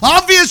said,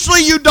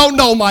 obviously you don't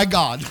know my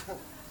God.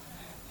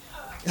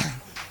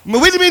 We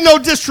didn't mean no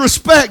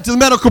disrespect to the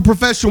medical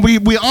profession.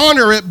 We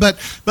honor it, but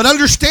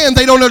understand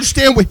they don't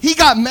understand. He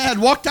got mad,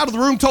 walked out of the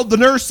room, told the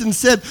nurse, and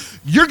said,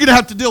 you're going to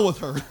have to deal with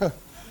her.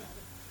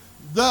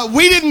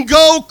 We didn't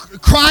go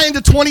crying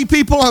to 20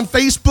 people on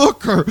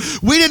Facebook, or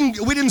we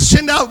didn't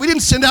send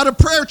out a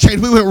prayer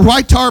chain. We went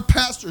right to our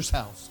pastor's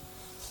house.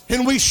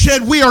 And we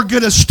said, we are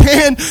going to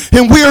stand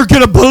and we are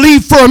going to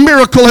believe for a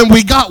miracle, and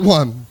we got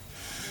one.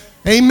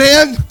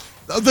 Amen.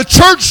 The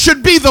church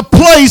should be the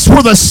place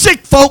where the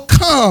sick folk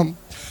come.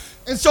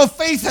 And so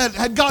faith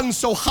had gotten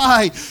so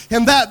high,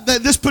 and that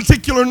this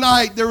particular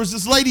night, there was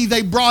this lady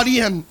they brought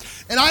in,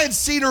 and I had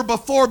seen her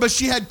before, but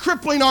she had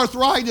crippling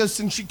arthritis,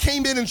 and she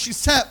came in and she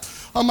sat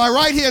on my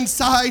right-hand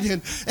side,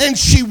 and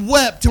she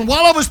wept. And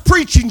while I was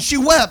preaching, she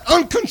wept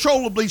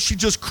uncontrollably. She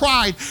just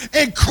cried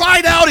and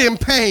cried out in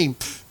pain.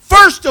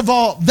 First of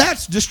all,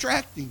 that's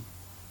distracting.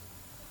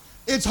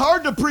 It's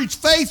hard to preach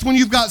faith when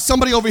you've got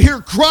somebody over here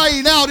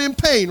crying out in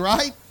pain,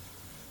 right?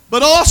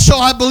 But also,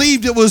 I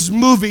believed it was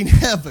moving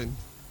heaven.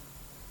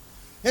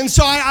 And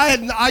so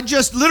I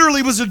just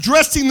literally was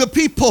addressing the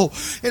people.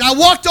 And I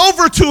walked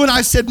over to her and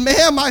I said,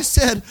 ma'am, I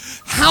said,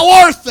 how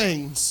are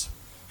things?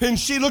 And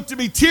she looked at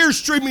me, tears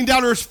streaming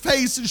down her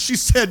face, and she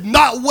said,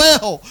 not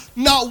well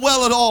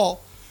at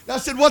all. And I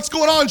said, what's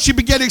going on? She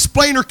began to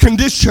explain her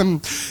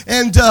condition.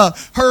 And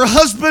her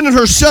husband and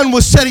her son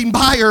was sitting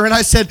by her. And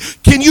I said,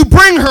 can you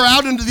bring her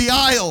out into the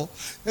aisle?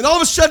 And all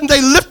of a sudden,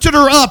 they lifted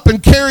her up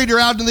and carried her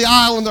out in the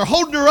aisle, and they're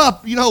holding her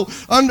up,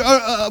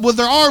 with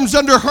their arms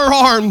under her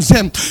arms.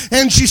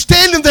 And she's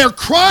standing there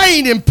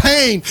crying in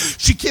pain.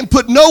 She can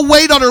put no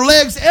weight on her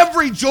legs.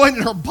 Every joint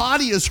in her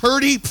body is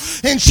hurting,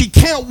 and she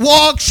can't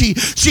walk. She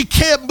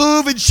can't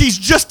move, and she's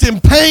just in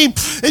pain.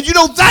 And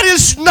that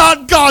is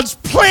not God's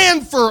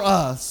plan for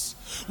us.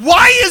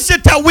 Why is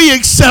it that we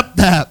accept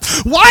that?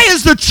 Why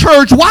is the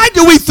church, why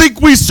do we think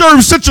we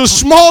serve such a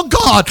small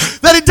God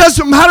that it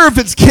doesn't matter if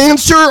it's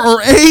cancer or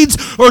AIDS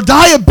or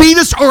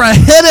diabetes or a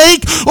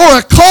headache or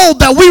a cold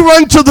that we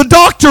run to the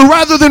doctor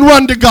rather than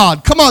run to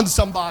God? Come on,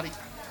 somebody.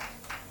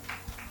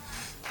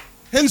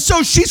 And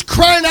so she's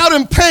crying out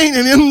in pain,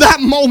 and in that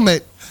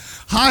moment,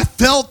 I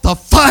felt the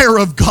fire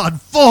of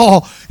God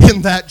fall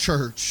in that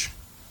church.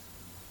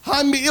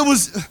 I mean, it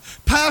was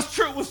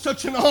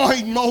such an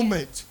awing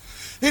moment.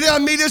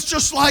 It's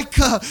just like,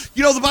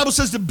 the Bible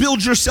says to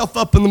build yourself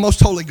up in the most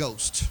Holy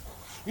Ghost.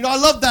 I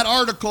love that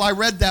article. I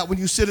read that when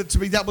you sent it to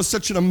me. That was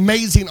such an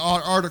amazing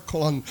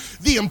article on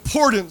the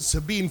importance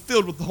of being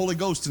filled with the Holy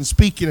Ghost and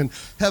speaking in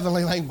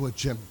heavenly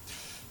language.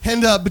 But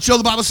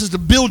the Bible says to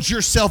build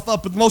yourself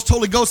up with the most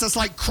Holy Ghost. That's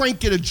like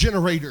cranking a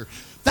generator.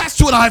 That's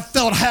what I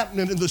felt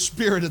happening in the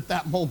Spirit at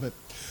that moment.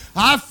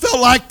 I felt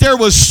like there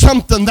was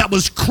something that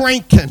was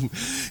cranking,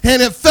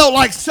 and it felt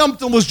like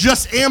something was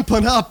just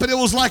amping up, and it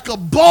was like a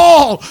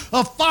ball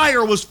of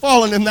fire was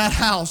falling in that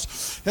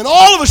house. And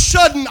all of a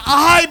sudden,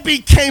 I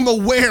became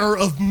aware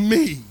of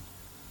me.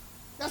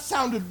 That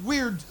sounded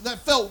weird. That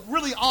felt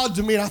really odd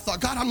to me, and I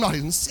thought, God, I'm not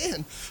in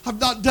sin. I've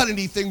not done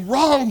anything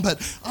wrong, but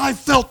I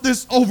felt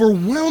this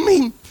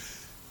overwhelming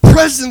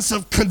presence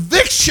of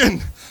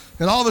conviction,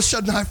 and all of a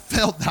sudden, I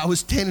felt that I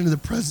was standing in the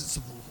presence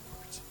of the Lord.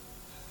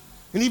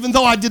 And even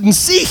though I didn't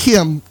see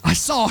him, I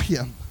saw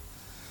him.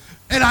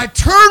 And I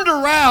turned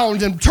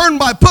around and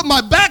put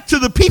my back to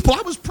the people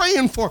I was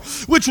praying for,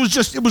 which was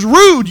just, it was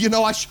rude,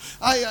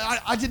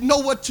 I didn't know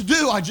what to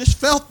do. I just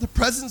felt the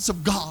presence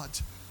of God.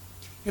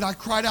 And I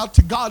cried out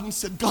to God and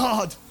said,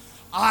 God,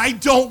 I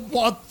don't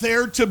want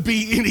there to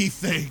be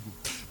anything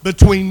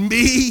between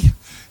me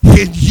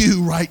and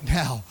you right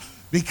now,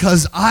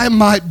 because I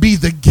might be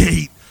the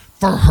gate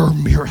for her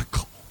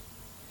miracle.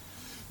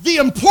 The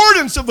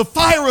importance of the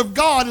fire of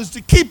God is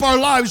to keep our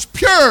lives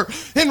pure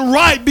and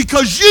right,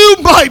 because you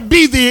might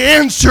be the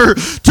answer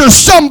to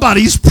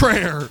somebody's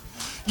prayer.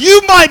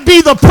 You might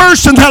be the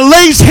person that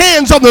lays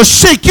hands on the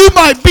sick. You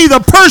might be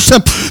the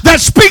person that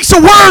speaks a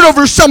word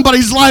over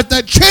somebody's life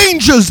that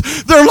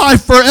changes their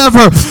life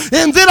forever.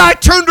 And then I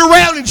turned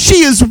around and she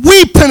is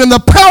weeping and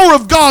the power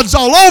of God's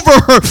all over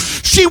her.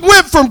 She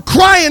went from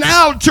crying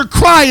out to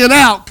crying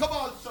out. Come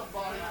on.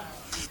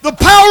 The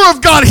power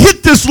of God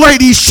hit this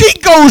lady. She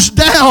goes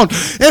down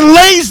and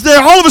lays there.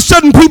 All of a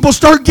sudden, people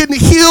start getting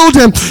healed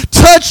and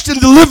touched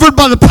and delivered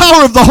by the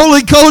power of the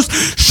Holy Ghost.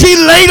 She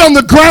laid on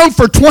the ground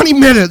for 20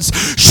 minutes.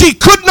 She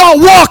could not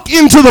walk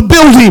into the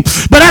building.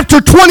 But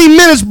after 20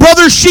 minutes,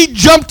 brother, she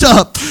jumped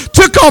up,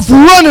 took off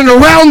running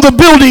around the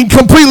building,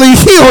 completely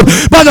healed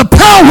by the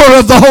power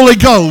of the Holy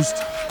Ghost.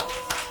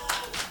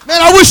 Man,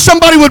 I wish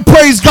somebody would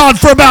praise God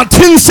for about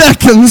 10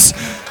 seconds.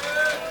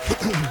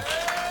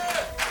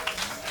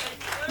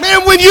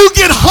 Man, when you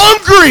get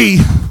hungry,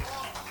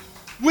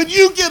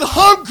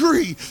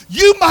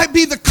 you might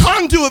be the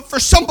conduit for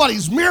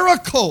somebody's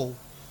miracle.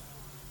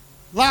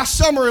 Last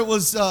summer, it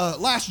was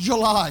last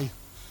July,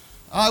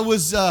 I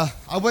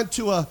went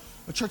to a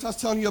church I was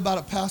telling you about,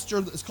 a pastor.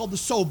 It's called the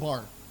Soul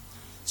Barn.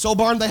 Soul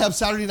Barn, they have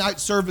Saturday night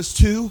service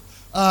too.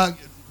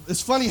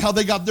 It's funny how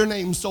they got their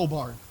name, Soul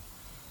Barn.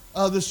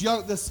 This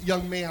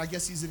young man, I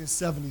guess he's in his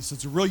 70s, so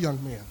it's a real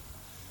young man.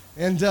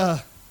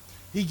 And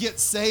he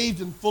gets saved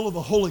and full of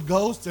the Holy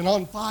Ghost and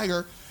on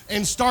fire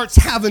and starts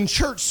having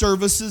church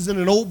services in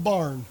an old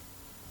barn.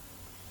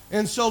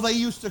 And so they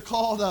used to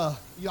call the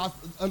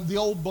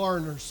old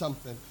barn or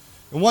something.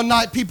 And one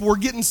night people were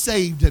getting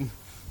saved, and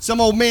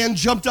some old man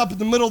jumped up in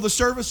the middle of the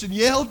service and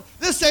yelled,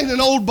 "This ain't an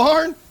old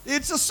barn,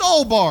 it's a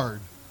soul barn."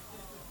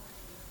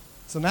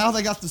 So now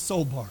they got the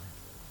Soul Barn.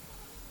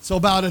 So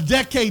about a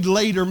decade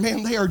later,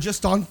 man, they are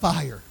just on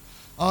fire.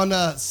 On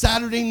a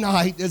Saturday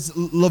night,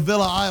 La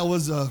Villa,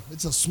 Iowa,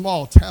 it's a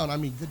small town. I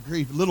mean, good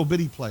grief, a little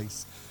bitty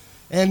place.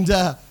 And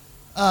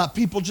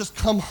people just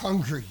come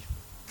hungry.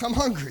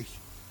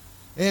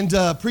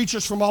 And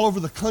preachers from all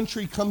over the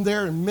country come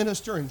there and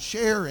minister and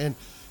share. And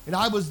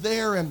I was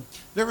there, and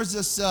there was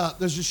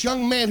there's this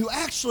young man who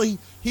actually,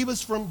 he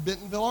was from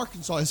Bentonville,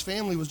 Arkansas. His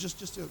family was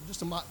just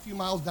a few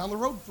miles down the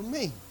road from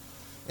me.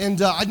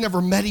 And I'd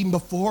never met him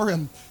before,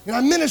 and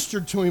I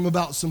ministered to him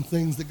about some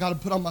things that God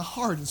had put on my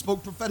heart and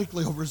spoke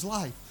prophetically over his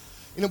life.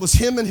 And it was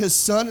him and his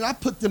son, and I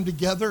put them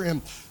together.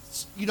 And,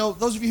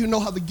 those of you who know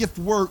how the gift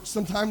works,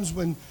 sometimes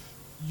when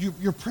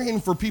you're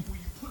praying for people,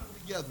 you put them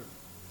together.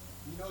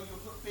 You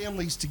put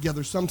families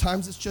together.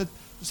 Sometimes it's just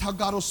how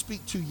God will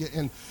speak to you.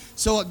 And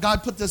so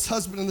God put this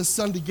husband and this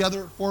son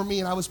together for me,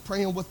 and I was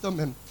praying with them.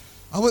 And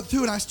I went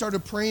through and I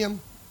started praying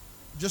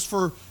just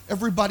for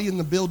everybody in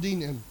the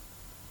building, and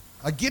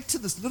I get to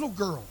this little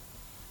girl.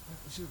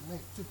 She was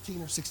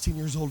 15 or 16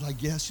 years old, I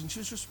guess, and she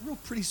was just a real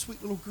pretty,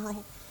 sweet little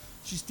girl.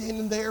 She's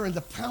standing there, and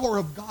the power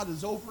of God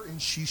is over,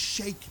 and she's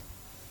shaking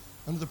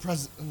under the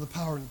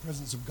power and the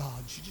presence of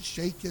God. She's just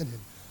shaking,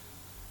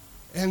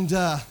 and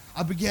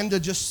I began to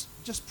just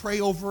pray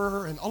over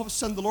her, and all of a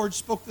sudden the Lord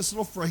spoke this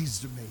little phrase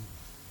to me.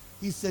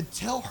 He said,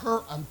 "Tell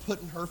her I'm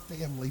putting her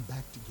family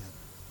back together."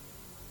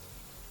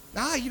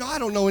 Now, I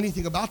don't know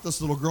anything about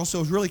this little girl, so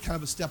it was really kind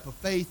of a step of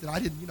faith, and I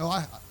didn't,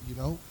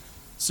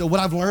 So what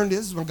I've learned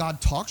is when God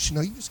talks,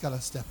 you just got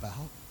to step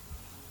out.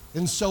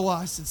 And so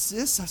I said,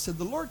 "Sis," I said,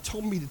 "the Lord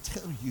told me to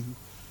tell you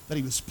that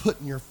he was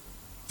putting your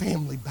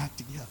family back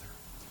together."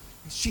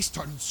 And she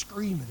started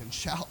screaming and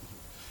shouting.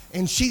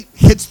 And she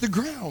hits the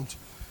ground.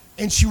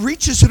 And she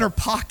reaches in her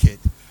pocket.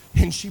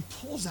 And she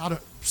pulls out,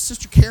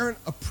 Sister Karen,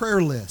 a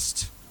prayer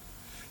list.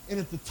 And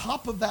at the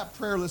top of that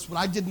prayer list, what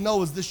I didn't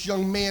know is this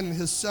young man and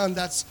his son,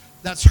 that's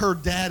her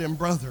dad and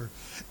brother.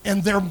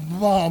 And their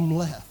mom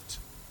left.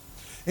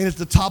 And at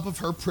the top of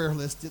her prayer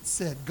list, it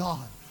said,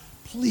 "God,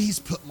 please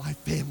put my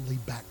family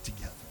back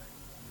together."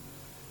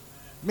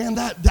 Man,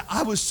 that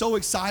I was so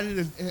excited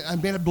and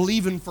I've been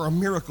believing for a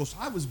miracle. So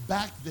I was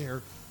back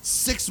there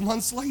 6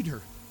 months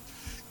later.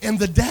 And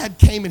the dad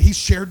came and he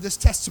shared this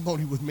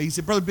testimony with me. He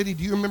said, "Brother Benny,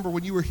 do you remember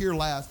when you were here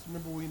last?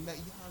 Remember when we met?"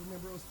 "Yeah, I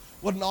remember.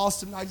 What an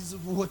awesome night." He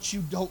said, "Well, what you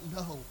don't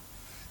know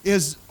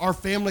is our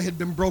family had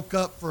been broke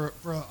up for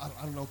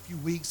I don't know, a few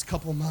weeks,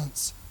 couple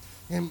months.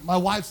 And my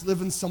wife's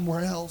living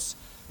somewhere else.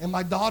 And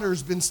my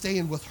daughter's been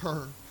staying with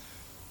her."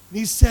 And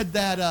he said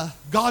that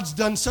God's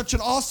done such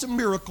an awesome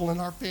miracle in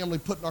our family,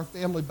 putting our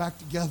family back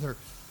together.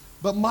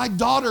 But my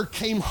daughter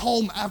came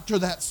home after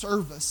that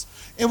service.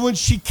 And when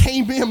she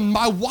came in,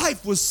 my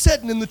wife was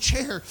sitting in the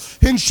chair.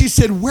 And she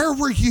said, "Where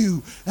were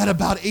you at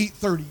about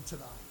 8:30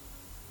 tonight?"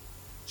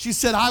 She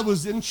said, "I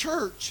was in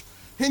church."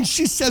 And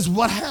she says,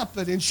 "What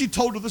happened?" And she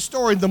told her the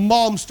story, and the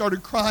mom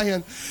started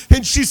crying.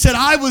 And she said,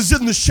 "I was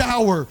in the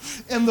shower,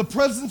 and the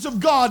presence of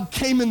God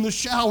came in the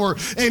shower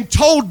and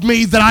told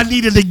me that I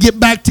needed to get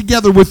back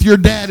together with your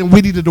dad, and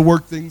we needed to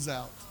work things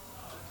out."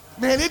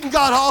 Man, isn't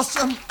God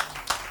awesome?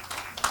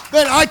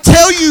 Man, I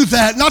tell you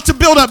that, not to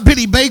build up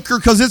Benny Baker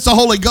because it's the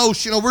Holy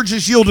Ghost, we're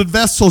just yielded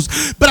vessels.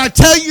 But I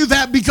tell you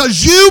that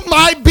because you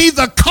might be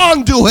the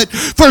conduit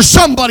for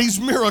somebody's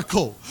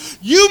miracle.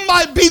 You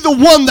might be the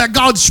one that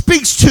God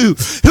speaks to,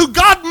 who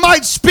God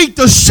might speak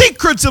the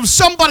secrets of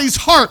somebody's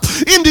heart,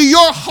 into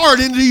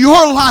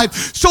your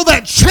life, so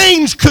that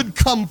change could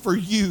come for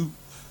you.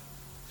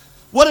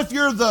 What if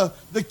you're the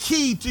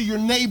key to your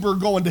neighbor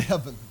going to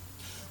heaven?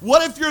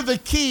 What if you're the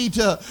key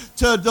to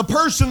the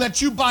person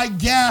that you buy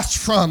gas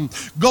from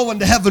going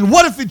to heaven?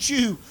 What if it's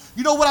you?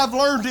 You know what I've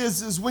learned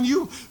is when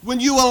you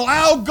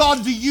allow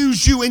God to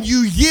use you and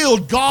you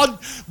yield, God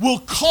will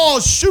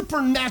cause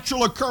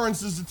supernatural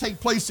occurrences to take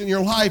place in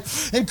your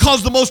life and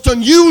cause the most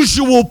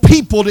unusual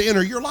people to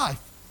enter your life.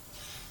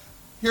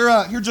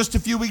 Here just a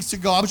few weeks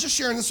ago, I was just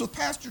sharing this with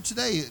Pastor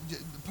today,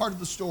 part of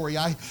the story.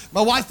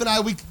 My wife and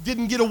I, we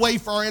didn't get away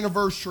for our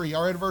anniversary.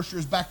 Our anniversary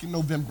is back in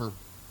November.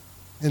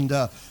 And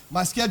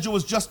my schedule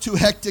was just too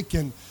hectic,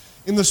 and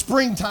in the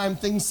springtime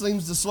things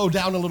seems to slow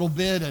down a little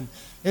bit,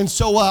 and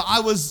so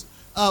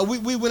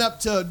we went up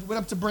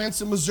to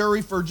Branson,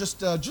 Missouri for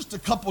just a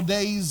couple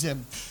days,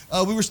 and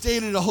we were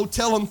staying at a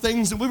hotel and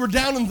things, and we were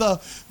down in the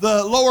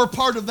lower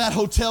part of that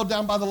hotel,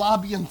 down by the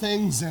lobby and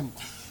things, and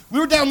we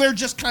were down there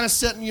just kind of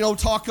sitting,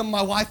 talking,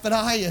 my wife and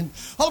I, and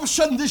all of a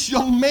sudden this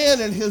young man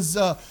and his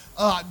I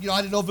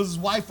didn't know if it was his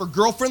wife or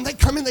girlfriend, they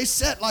come in, they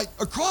sat like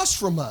across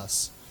from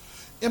us.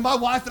 And my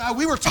wife and I,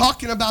 we were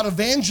talking about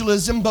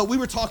evangelism, but we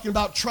were talking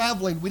about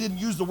traveling. We didn't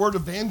use the word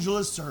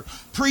evangelists or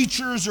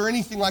preachers or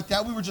anything like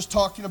that. We were just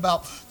talking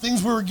about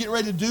things we were getting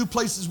ready to do,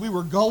 places we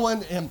were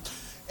going.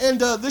 And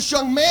this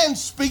young man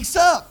speaks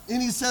up, and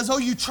he says, "Oh,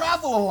 you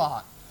travel a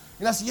lot."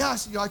 And I said, "Yeah." I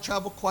said, "I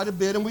travel quite a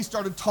bit." And we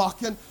started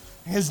talking.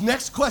 And his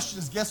next question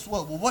is, guess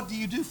what? "Well, what do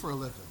you do for a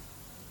living?"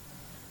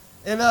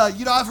 And,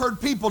 I've heard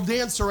people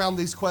dance around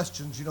these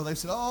questions. They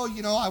said, "Oh,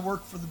 I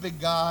work for the big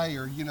guy,"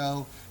 or,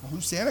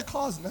 "Who's Santa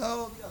Claus?"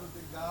 "No, the other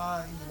big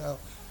guy,"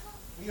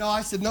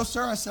 I said, "No,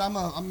 sir." I said, I'm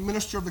a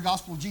minister of the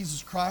gospel of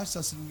Jesus Christ.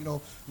 I said,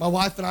 my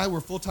wife and I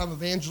were full-time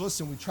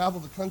evangelists, and we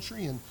travel the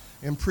country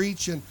and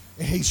preach. And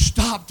he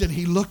stopped, and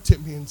he looked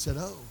at me and said,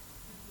 "Oh."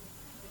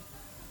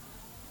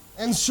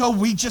 And so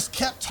we just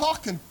kept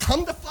talking.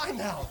 Come to find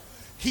out,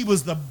 he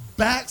was the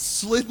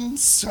backslidden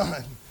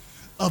son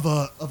of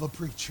a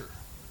preacher.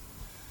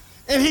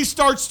 And he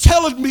starts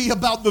telling me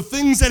about the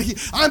things that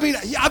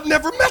I've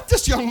never met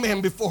this young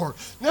man before.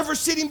 Never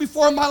seen him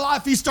before in my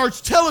life. He starts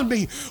telling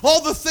me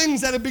all the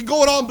things that had been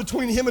going on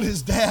between him and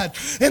his dad.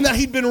 And that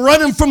he'd been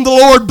running from the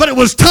Lord, but it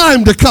was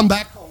time to come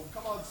back home.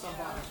 Come on,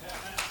 somebody.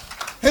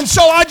 And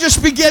so I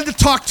just began to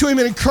talk to him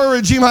and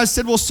encourage him. I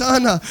said, well,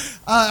 son,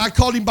 I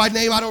called him by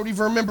name. I don't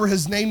even remember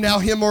his name now,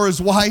 him or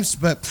his wife's.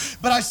 But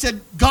I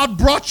said, God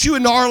brought you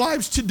into our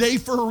lives today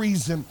for a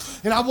reason.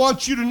 And I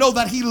want you to know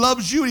that he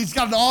loves you. And he's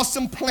got an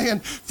awesome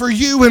plan for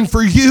you and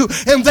for you.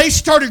 And they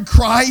started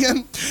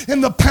crying.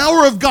 And the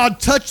power of God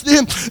touched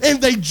them. And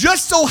they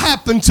just so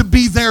happened to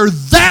be there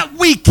that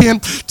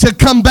weekend to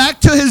come back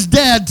to his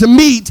dad to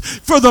meet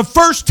for the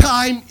first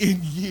time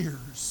in years.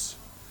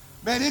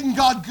 Man, isn't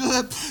God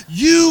good?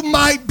 You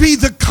might be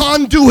the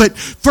conduit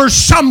for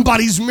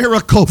somebody's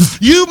miracle.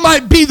 You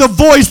might be the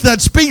voice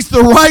that speaks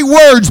the right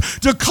words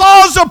to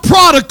cause a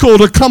prodigal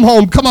to come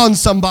home. Come on,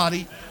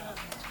 somebody.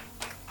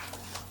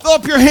 Throw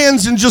up your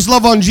hands and just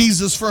love on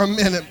Jesus for a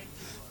minute.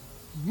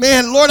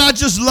 Man, Lord, I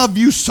just love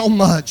you so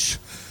much.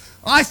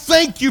 I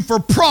thank you for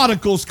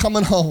prodigals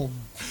coming home.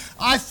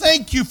 I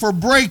thank you for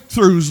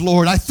breakthroughs,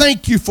 Lord. I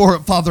thank you for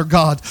it, Father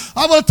God.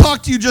 I want to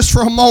talk to you just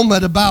for a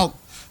moment about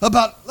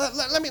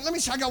let me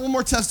I got one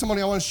more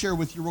testimony I want to share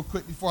with you real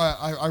quick before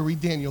I read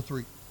Daniel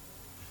 3.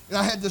 And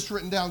I had this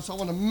written down, so I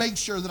want to make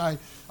sure that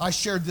I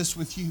shared this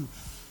with you.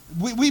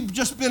 We've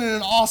just been in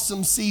an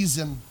awesome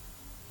season,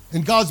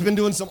 and God's been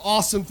doing some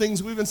awesome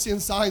things. We've been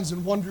seeing signs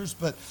and wonders,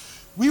 but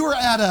we were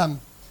at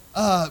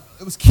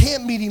it was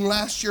camp meeting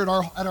last year at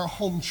our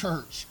home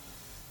church,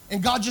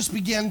 and God just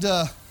began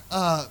to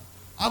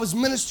I was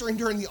ministering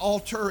during the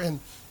altar, and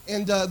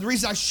the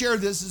reason I share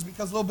this is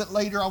because a little bit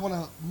later I want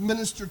to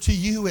minister to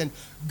you, and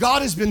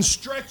God has been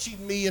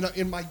stretching me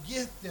in my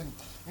gift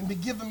and been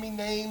giving me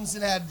names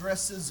and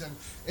addresses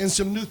and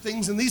some new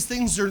things. And these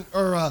things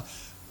are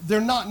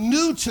they're not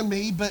new to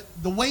me, but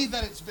the way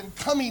that it's been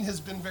coming has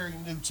been very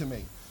new to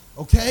me,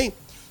 okay?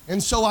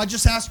 And so I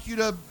just ask you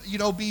to,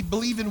 be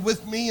believing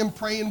with me and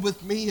praying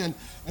with me and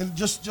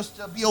just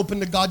be open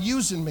to God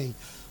using me.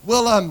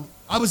 Well,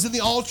 I was in the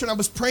altar and I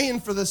was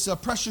praying for this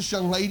precious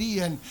young lady,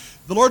 and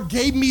the Lord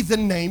gave me the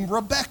name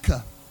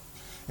Rebecca.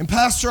 And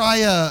Pastor,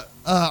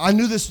 I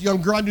knew this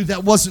young girl. I knew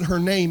that wasn't her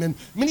name. And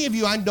many of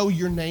you, I know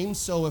your name.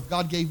 So if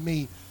God gave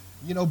me,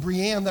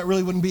 Brianne, that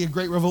really wouldn't be a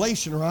great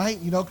revelation, right?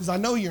 Because I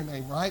know your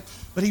name, right?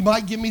 But he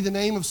might give me the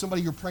name of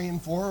somebody you're praying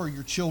for, or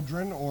your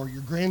children, or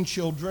your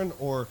grandchildren,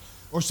 or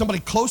somebody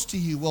close to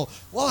you. Well,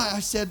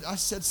 I said,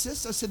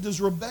 sis, does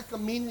Rebecca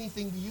mean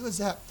anything to you? Is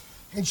that...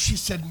 And she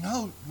said,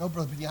 no,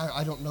 Brother Benny,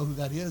 I don't know who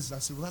that is. And I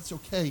said, well, that's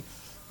okay,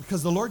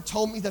 because the Lord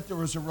told me that there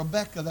was a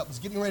Rebecca that was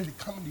getting ready to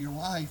come into your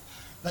life,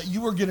 that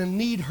you were going to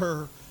need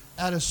her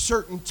at a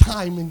certain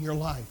time in your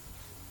life.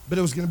 But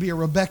it was going to be a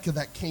Rebecca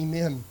that came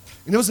in.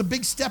 And it was a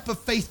big step of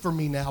faith for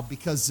me now,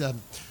 because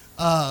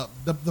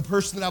the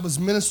person that I was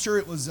minister,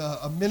 it was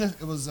a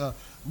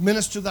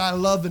minister that I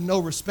love and know,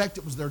 respect.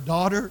 It was their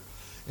daughter.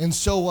 And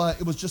so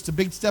it was just a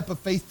big step of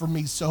faith for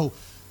me. So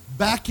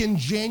back in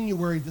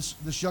January,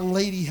 this young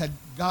lady had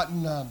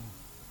gotten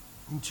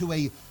into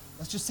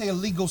let's just say a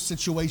legal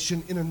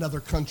situation in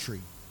another country.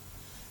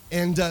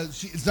 And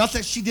it's not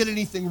that she did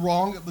anything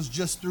wrong. It was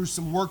just through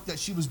some work that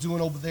she was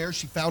doing over there.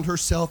 She found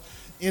herself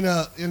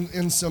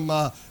in some,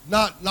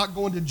 not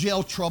going to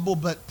jail trouble,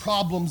 but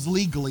problems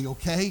legally,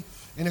 okay?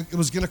 And it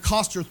was going to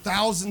cost her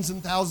thousands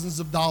and thousands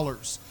of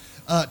dollars,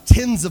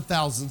 tens of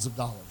thousands of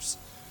dollars.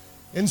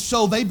 And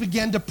so they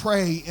began to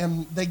pray,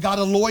 and they got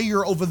a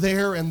lawyer over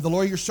there, and the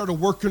lawyer started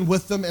working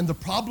with them. And the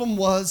problem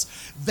was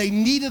they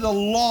needed a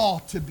law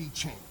to be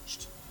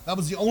changed. That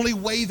was the only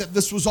way that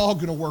this was all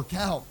going to work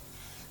out.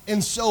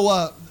 And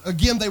so,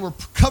 again, they were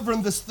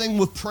covering this thing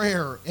with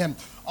prayer. And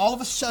all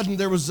of a sudden,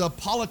 there was a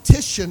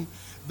politician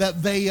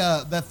that they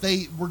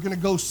were going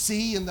to go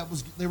see, and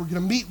they were going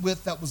to meet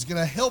with, that was going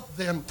to help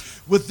them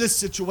with this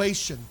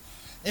situation.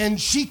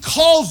 And she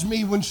calls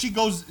me when she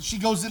goes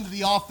into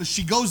the office.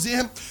 She goes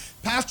in.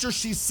 Pastor,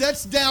 she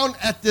sits down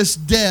at this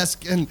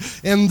desk, and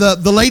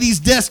the lady's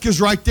desk is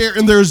right there,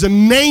 and there's a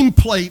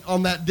nameplate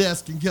on that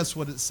desk, and guess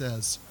what it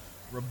says?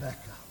 Rebecca.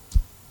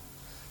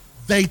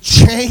 They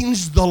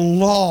changed the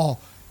law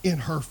in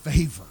her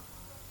favor.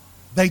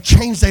 They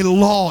changed a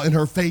law in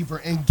her favor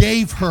and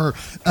gave her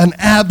an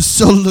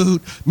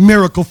absolute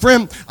miracle.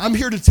 Friend, I'm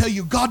here to tell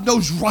you, God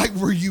knows right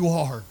where you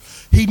are.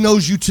 He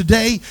knows you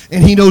today,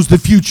 and he knows the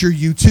future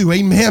you too.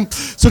 Amen.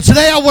 So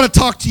today I want to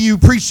talk to you,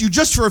 preach to you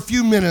just for a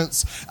few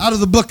minutes out of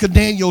the book of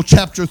Daniel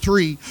chapter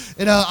 3.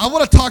 And I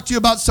want to talk to you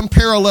about some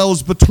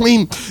parallels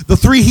between the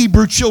three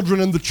Hebrew children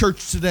in the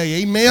church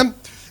today. Amen.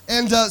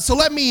 And so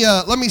let me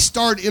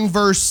start in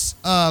verse.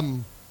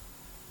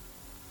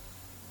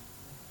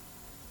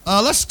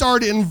 Let's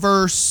start in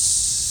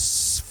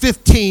verse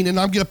 15, and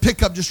I'm going to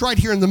pick up just right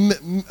here in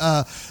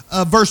the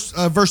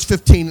verse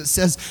 15. It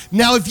says,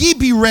 "Now if ye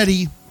be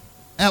ready,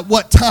 at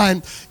what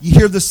time you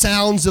hear the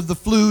sounds of the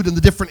flute and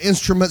the different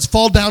instruments,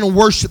 fall down and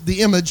worship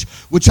the image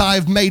which I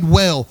have made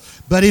well.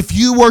 But if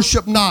you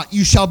worship not,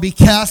 you shall be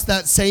cast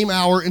that same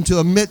hour into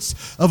the midst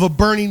of a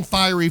burning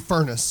fiery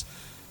furnace.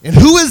 And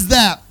who is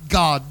that,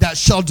 God, that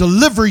shall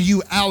deliver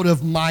you out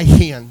of my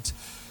hand?"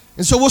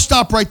 And so we'll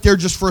stop right there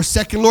just for a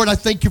second. Lord, I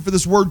thank you for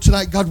this word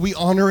tonight. God, we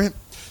honor it,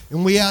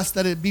 and we ask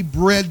that it be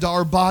bread to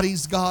our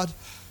bodies, God.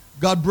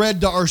 God, bread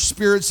to our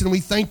spirits, and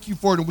we thank you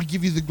for it, and we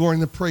give you the glory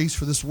and the praise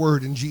for this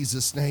word in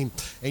Jesus' name.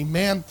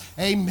 Amen,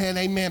 amen,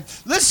 amen.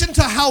 Listen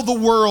to how the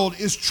world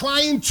is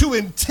trying to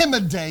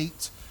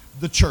intimidate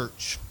the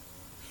church.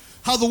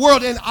 How the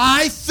world, and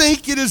I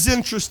think it is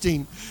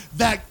interesting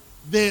that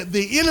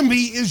the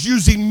enemy is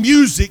using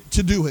music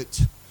to do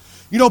it.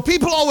 You know,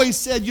 people always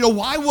said, you know,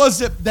 why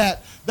was it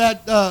that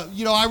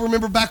I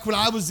remember back when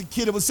I was a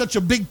kid, it was such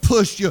a big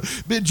push. Do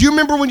you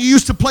remember when you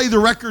used to play the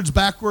records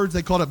backwards?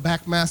 They called it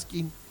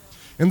backmasking.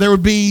 And there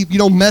would be, you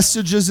know,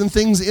 messages and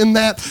things in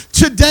that.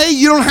 Today,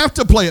 you don't have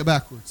to play it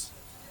backwards.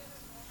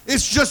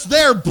 It's just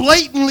there,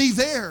 blatantly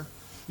there.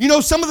 You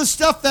know, some of the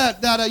stuff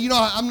that you know,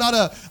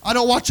 I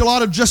don't watch a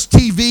lot of just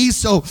TV,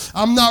 so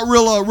I'm not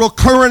real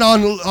current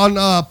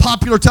on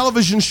popular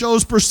television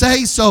shows per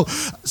se. So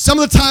some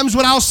of the times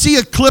when I'll see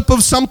a clip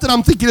of something,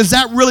 I'm thinking, is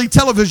that really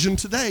television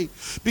today?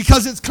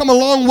 Because it's come a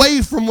long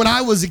way from when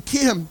I was a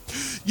kid.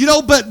 You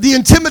know, but the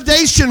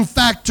intimidation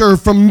factor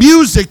from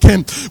music,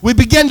 and we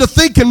began to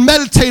think and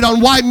meditate on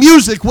why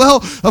music.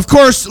 Well, of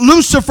course,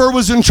 Lucifer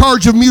was in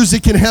charge of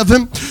music in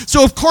heaven.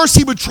 So, of course,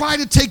 he would try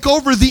to take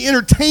over the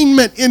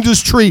entertainment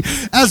industry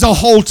as a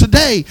whole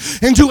today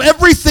and do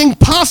everything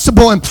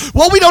possible. And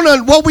what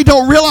we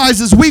don't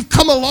realize is we've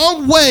come a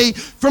long way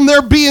from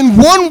there being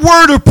one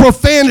word of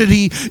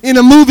profanity in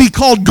a movie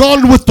called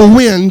Gone with the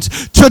Wind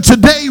to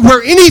today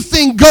where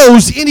anything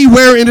goes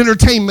anywhere in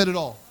entertainment at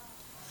all.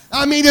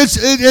 I mean,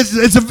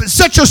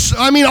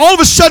 all of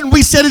a sudden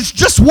we said it's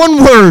just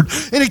one word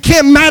and it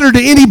can't matter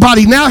to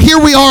anybody. Now here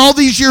we are all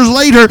these years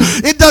later,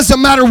 it doesn't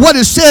matter what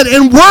is said,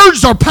 and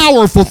words are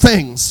powerful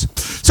things.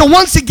 So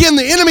once again,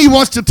 the enemy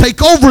wants to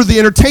take over the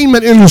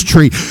entertainment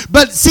industry.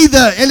 But see,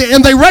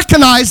 and they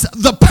recognize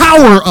the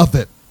power of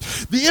it.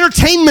 The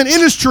entertainment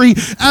industry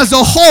as a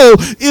whole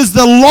is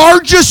the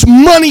largest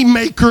money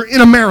maker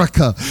in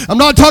America. I'm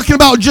not talking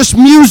about just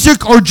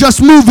music or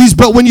just movies,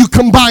 but when you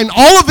combine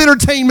all of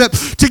entertainment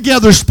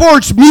together,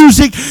 sports,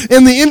 music,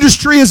 and the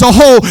industry as a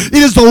whole, it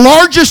is the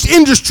largest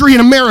industry in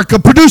America,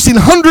 producing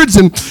hundreds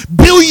and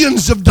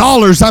billions of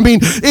dollars. I mean,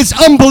 it's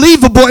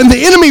unbelievable. And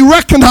the enemy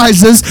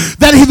recognizes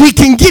that if he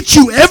can get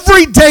you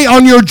every day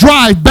on your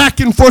drive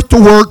back and forth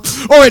to work,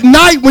 or at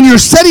night when you're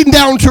sitting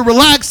down to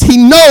relax, he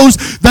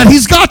knows that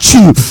he's got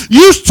you.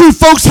 Used to,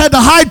 folks had to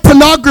hide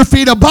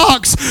pornography in a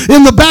box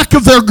in the back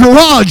of their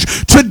garage.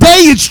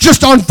 Today, it's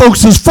just on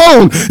folks'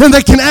 phone, and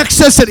they can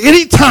access it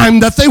any time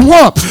that they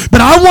want.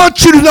 But I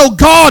want you to know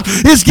God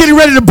is getting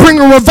ready to bring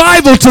a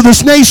revival to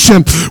this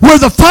nation, where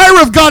the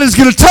fire of God is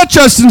going to touch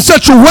us in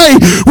such a way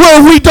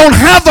where we don't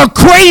have a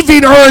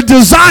craving or a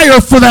desire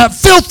for that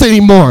filth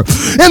anymore.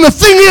 And the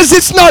thing is,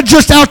 it's not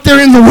just out there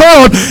in the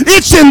world,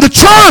 it's in the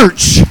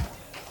church.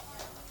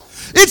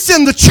 It's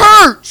in the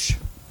church.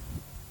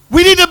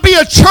 We need to be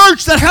a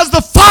church that has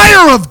the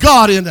fire of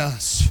God in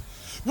us.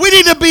 We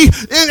need to be,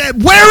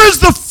 where is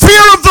the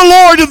fear of the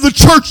Lord in the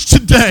church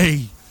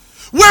today?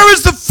 Where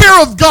is the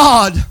fear of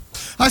God?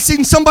 I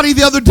seen somebody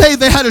the other day,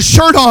 they had a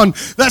shirt on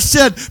that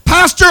said,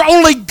 "Pastor,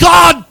 only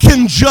God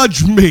can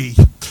judge me."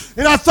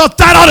 And I thought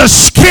that ought to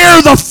scare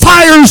the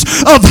fires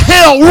of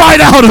hell right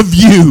out of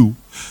you.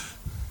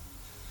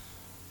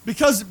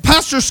 Because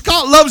Pastor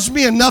Scott loves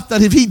me enough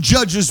that if he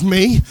judges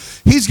me,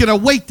 he's going to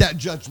await that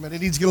judgment,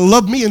 and he's going to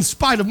love me in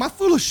spite of my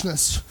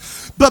foolishness.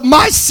 But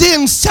my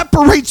sin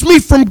separates me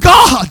from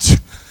God,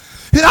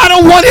 and I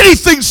don't want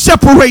anything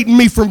separating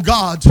me from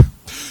God.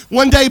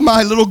 One day,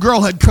 my little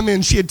girl had come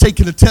in. She had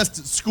taken a test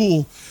at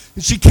school,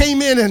 and she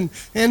came in,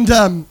 and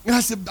I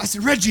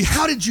said, "Reggie,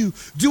 how did you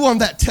do on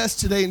that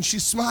test today?" And she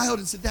smiled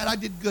and said, "Dad, I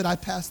did good. I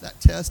passed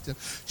that test." And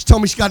she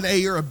told me she got an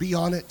A or a B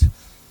on it.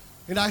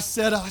 And I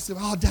said,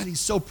 "Oh,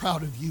 Daddy's so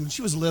proud of you." And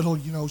she was little,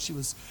 you know, she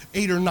was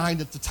 8 or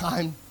 9 at the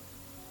time.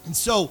 And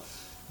so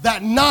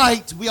that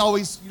night, we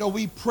always, you know,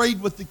 we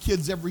prayed with the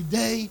kids every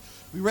day.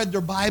 We read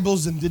their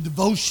Bibles and did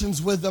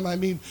devotions with them. I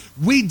mean,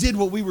 we did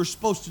what we were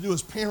supposed to do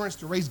as parents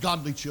to raise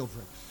godly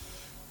children.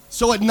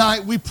 So at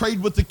night, we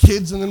prayed with the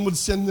kids and then would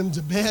send them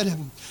to bed.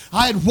 And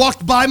I had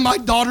walked by my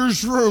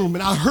daughter's room,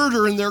 and I heard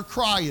her in there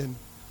crying.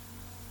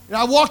 And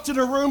I walked in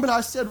her room, and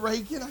I said,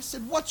 "Reagan," I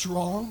said, "what's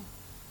wrong?"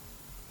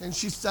 And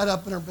she sat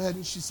up in her bed,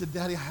 and she said,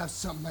 "Daddy, I have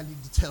something I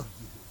need to tell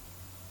you."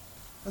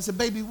 I said,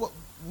 "Baby,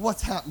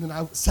 what's happening?"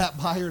 I sat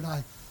by her, and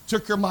I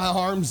took her in my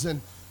arms,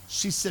 and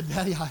she said,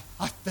 "Daddy, I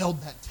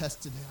failed that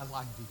test today. I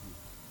lied to you."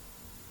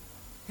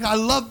 And I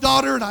loved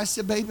daughter, and I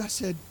said, "Baby," I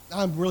said,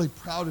 "I'm really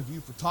proud of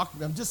you for talking to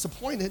me. I'm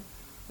disappointed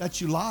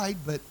that you lied,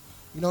 but,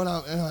 you know,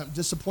 and I'm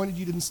disappointed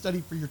you didn't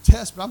study for your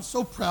test, but I'm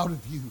so proud of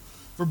you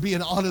for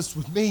being honest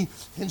with me."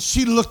 And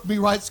she looked me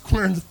right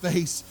square in the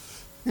face.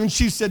 And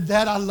she said,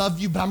 "Dad, I love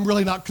you, but I'm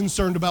really not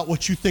concerned about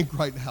what you think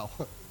right now."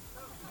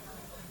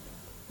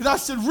 And I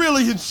said,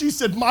 "Really?" And she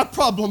said, "My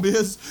problem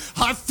is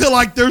I feel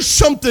like there's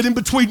something in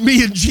between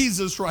me and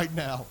Jesus right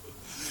now.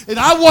 And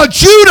I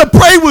want you to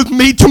pray with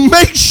me to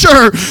make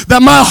sure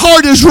that my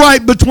heart is right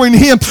between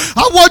him.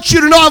 I want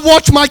you to know I've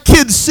watched my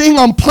kids sing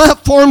on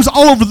platforms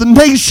all over the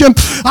nation.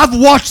 I've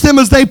watched them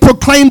as they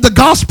proclaim the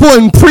gospel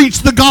and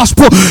preach the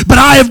gospel.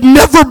 But I have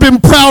never been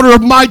prouder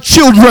of my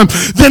children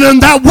than in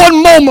that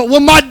one moment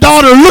when my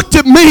daughter looked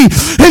at me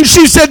and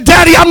she said,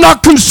 Daddy, I'm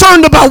not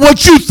concerned about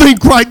what you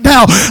think right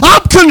now.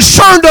 I'm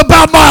concerned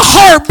about my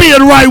heart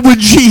being right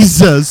with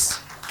Jesus.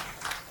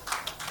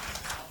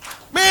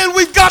 Man,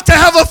 we've got to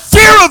have a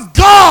fear of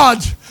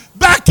God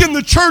back in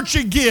the church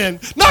again.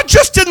 Not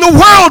just in the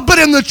world, but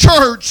in the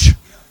church.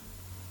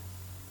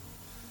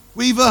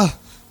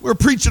 We're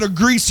preaching a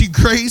greasy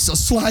grace, a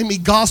slimy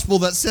gospel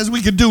that says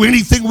we can do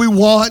anything we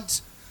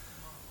want.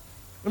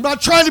 I'm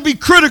not trying to be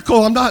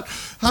critical.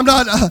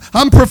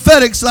 I'm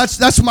prophetic, so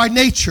that's my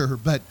nature.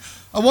 But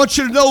I want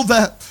you to know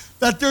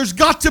that there's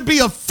got to be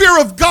a fear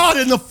of God,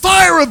 and the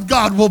fire of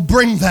God will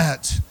bring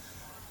that.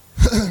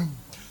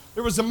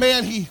 There was a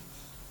man, he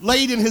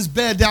laid in his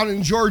bed down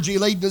in Georgia. He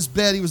laid in his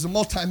bed. He was a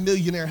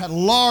multimillionaire, had a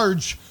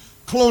large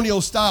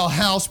colonial-style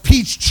house,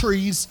 peach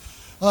trees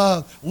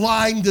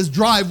lined his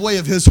driveway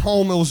of his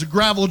home. It was a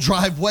gravel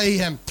driveway,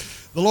 and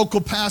the local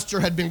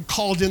pastor had been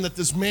called in that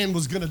this man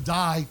was going to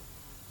die.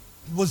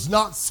 He was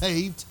not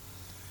saved.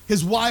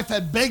 His wife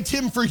had begged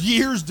him for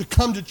years to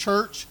come to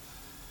church,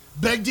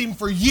 begged him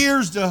for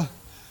years to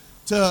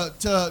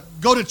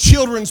go to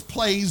children's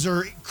plays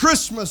or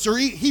Christmas, or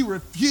he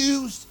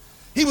refused.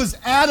 He was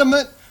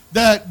adamant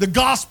that the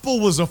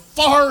gospel was a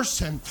farce,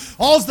 and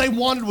all they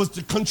wanted was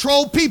to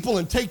control people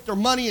and take their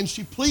money, and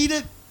she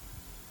pleaded.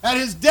 At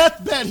his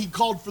deathbed, he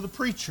called for the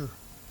preacher.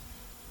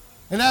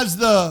 And as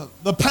the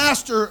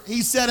pastor,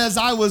 he said, as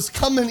I was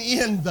coming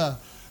in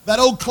that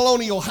old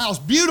colonial house,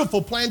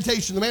 beautiful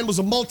plantation, the man was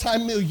a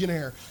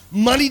multimillionaire.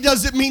 Money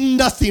doesn't mean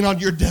nothing on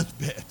your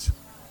deathbed.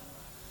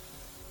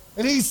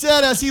 And he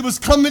said as he was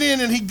coming in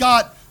and he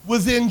got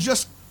within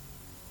just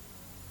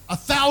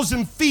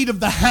 1,000 feet of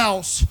the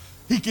house,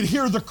 he could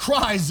hear the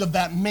cries of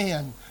that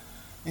man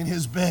in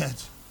his bed.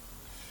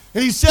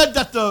 And he said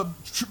that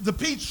the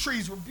peach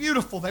trees were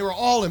beautiful. They were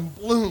all in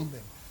bloom.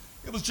 And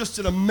it was just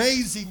an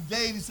amazing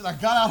day. And he said, I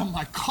got out of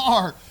my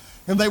car,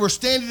 and they were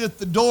standing at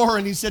the door,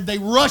 and he said, they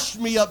rushed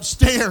me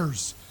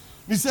upstairs.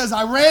 And he says,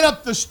 I ran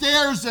up the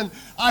stairs, and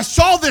I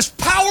saw this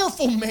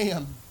powerful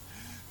man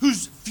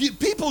whose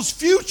people's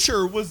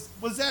future was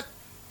at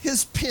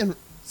his pen,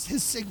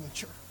 his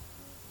signature.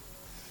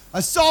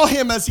 I saw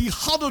him as he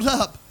huddled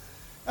up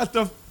at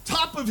the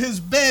top of his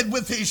bed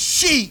with his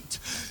sheet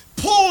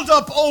pulled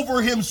up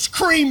over him,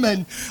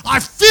 screaming, I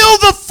feel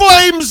the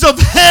flames of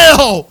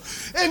hell,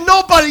 and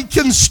nobody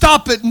can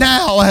stop it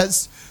now,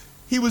 as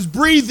he was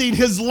breathing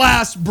his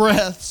last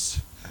breaths.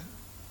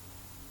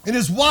 And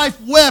his wife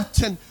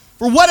wept, and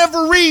for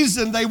whatever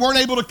reason, they weren't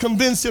able to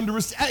convince him to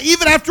receive.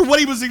 Even after what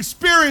he was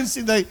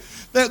experiencing,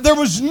 there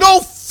was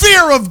no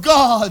fear of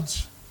God.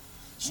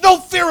 There's no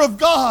fear of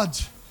God.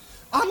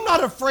 I'm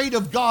not afraid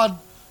of God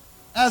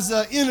as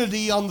an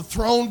entity on the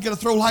throne going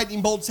to throw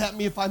lightning bolts at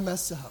me if I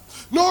mess up.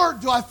 Nor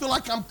do I feel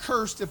like I'm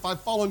cursed if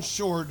I've fallen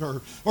short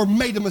or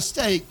made a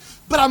mistake.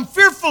 But I'm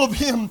fearful of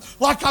him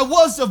like I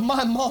was of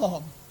my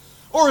mom,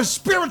 or a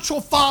spiritual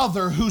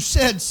father who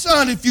said,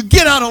 son, if you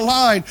get out of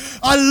line,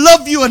 I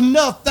love you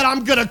enough that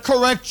I'm going to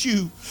correct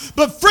you.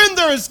 But friend,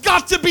 there has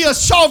got to be a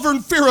sovereign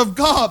fear of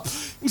God.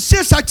 And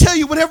sis, I tell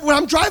you, when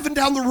I'm driving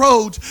down the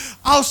road,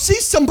 I'll see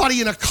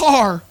somebody in a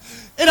car,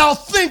 and I'll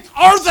think,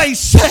 are they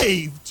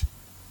saved?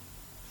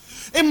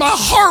 And my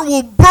heart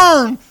will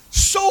burn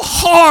so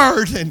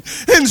hard and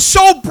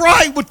so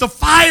bright with the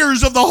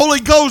fires of the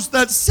Holy Ghost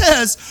that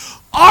says,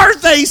 are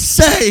they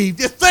saved?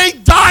 If they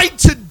died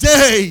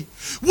today,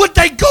 would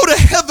they go to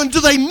heaven?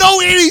 Do they know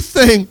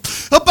anything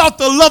about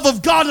the love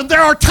of God? And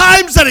there are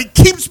times that it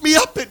keeps me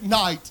up at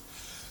night.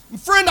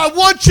 And friend, I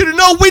want you to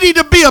know we need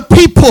to be a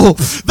people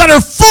that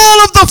are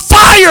full of the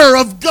fire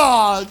of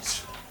God.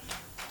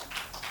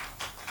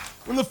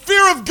 When the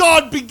fear of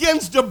God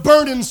begins to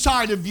burn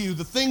inside of you,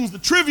 the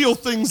trivial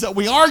things that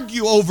we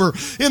argue over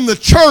in the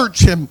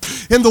church and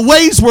in the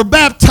ways we're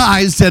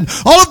baptized and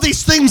all of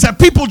these things that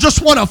people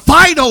just want to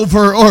fight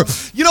over, or,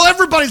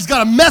 everybody's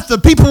got a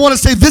method. People want to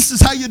say this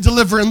is how you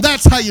deliver and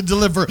that's how you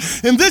deliver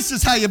and this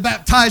is how you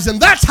baptize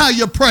and that's how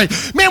you pray.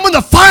 Man, when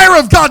the fire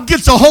of God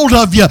gets a hold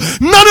of you,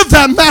 none of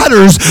that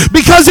matters,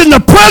 because in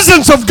the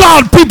presence of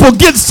God, people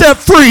get set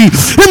free.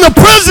 In the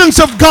presence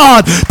of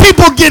God,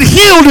 people get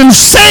healed and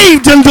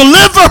saved and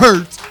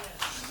delivered.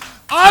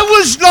 I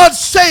was not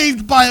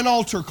saved by an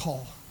altar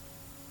call.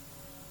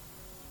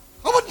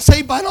 I wasn't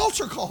saved by an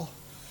altar call.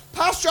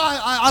 Pastor,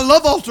 I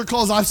love altar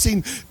calls. I've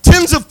seen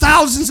tens of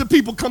thousands of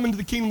people come into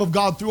the kingdom of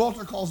God through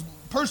altar calls,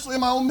 personally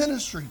in my own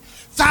ministry.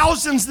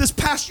 Thousands this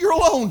past year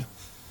alone.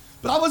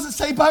 But I wasn't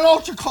saved by an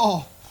altar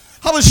call.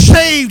 I was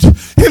saved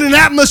in an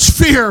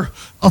atmosphere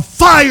of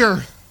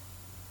fire.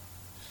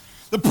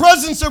 The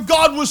presence of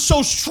God was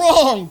so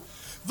strong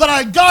that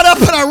I got up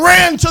and I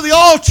ran to the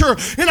altar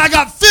and I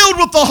got filled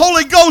with the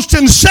Holy Ghost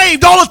and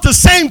saved all at the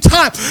same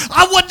time.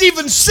 I wasn't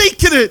even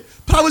seeking it,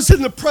 but I was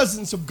in the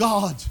presence of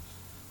God.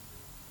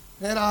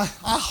 And I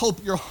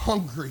hope you're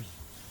hungry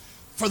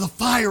for the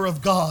fire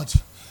of God.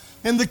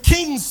 And the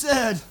king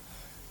said,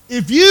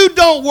 if you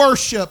don't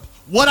worship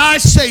what I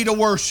say to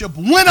worship,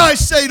 when I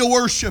say to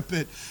worship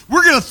it,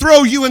 we're going to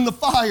throw you in the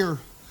fire.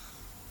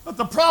 But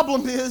the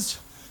problem is,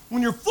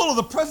 when you're full of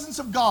the presence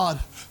of God,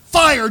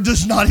 fire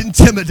does not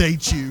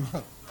intimidate you.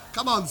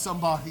 Come on,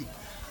 somebody.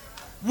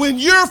 When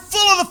you're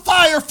full of the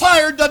fire,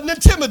 fire doesn't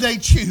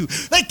intimidate you.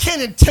 They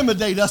can't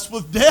intimidate us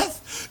with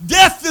death.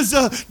 Death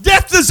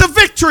is a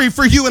victory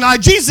for you and I.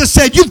 Jesus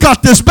said, you've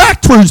got this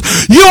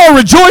backwards. You are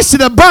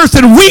rejoicing at birth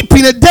and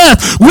weeping at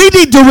death. We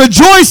need to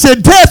rejoice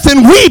at death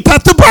and weep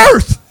at the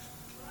birth.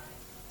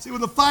 See, when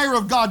the fire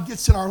of God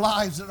gets in our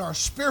lives and our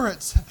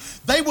spirits,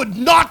 they would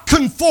not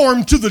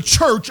conform to the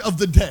church of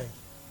the day.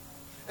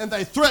 And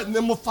they threaten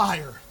them with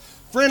fire.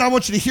 Friend, I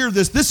want you to hear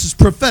this. This is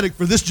prophetic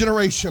for this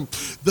generation.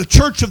 The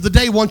church of the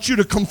day wants you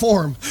to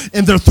conform,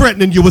 and they're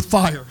threatening you with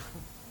fire.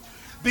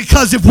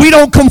 Because if we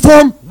don't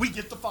conform, we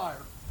get the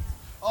fire.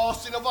 Oh,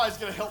 see, nobody's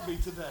going to help me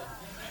today.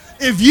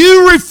 If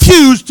you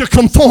refuse to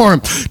conform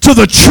to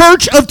the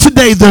church of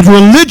today, the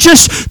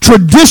religious,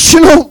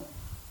 traditional,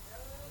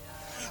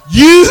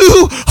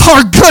 you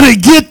are going to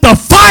get the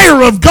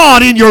fire of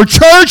God in your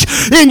church,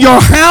 in your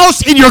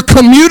house, in your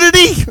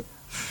community.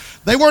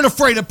 They weren't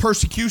afraid of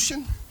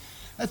persecution.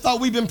 I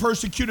thought we've been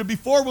persecuted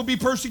before, we'll be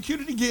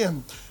persecuted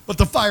again. But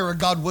the fire of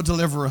God will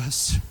deliver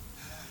us.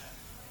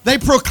 They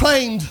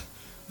proclaimed,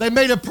 they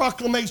made a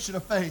proclamation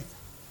of faith.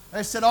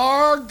 They said,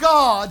 our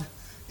God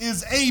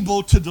is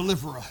able to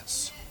deliver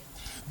us.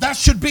 That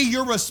should be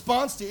your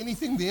response to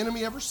anything the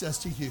enemy ever says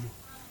to you.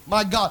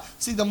 My God.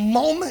 See, the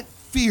moment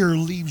fear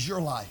leaves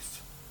your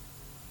life,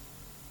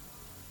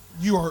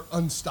 you are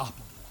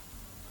unstoppable.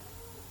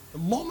 The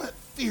moment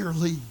fear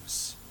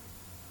leaves,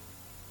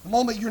 the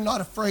moment you're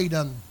not afraid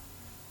of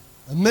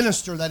a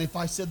minister that if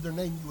I said their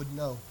name, you would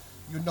know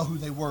who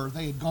they were.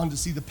 They had gone to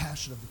see the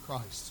Passion of the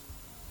Christ.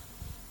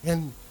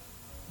 And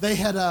they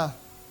had how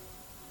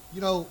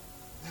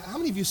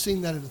many of you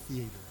seen that in a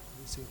theater?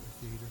 Have you seen it in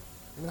a theater?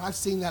 I mean, I've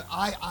seen that.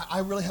 I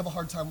really have a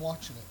hard time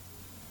watching it.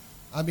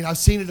 I mean, I've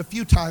seen it a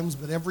few times,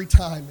 but every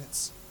time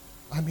it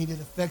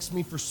affects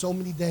me for so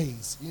many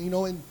days. You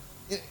know, in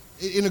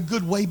a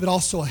good way, but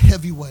also a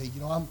heavy way.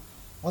 You know,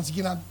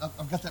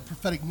 I've got that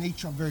prophetic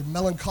nature. I'm very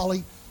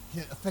melancholy.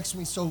 It affects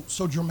me so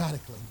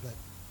dramatically.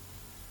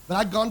 But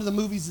I'd gone to the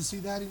movies to see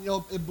that, and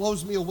it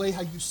blows me away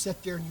how you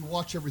sit there and you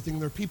watch everything.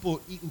 There are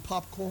people eating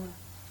popcorn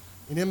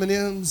and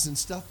M&Ms and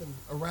stuff and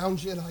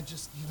around you, and I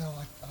just,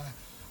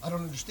 I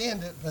don't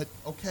understand it, but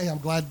okay, I'm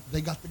glad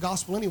they got the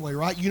gospel anyway,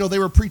 right? They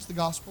were preached the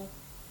gospel.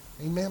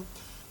 Amen.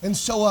 And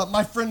so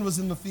my friend was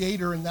in the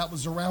theater, and that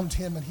was around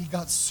him, and he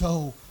got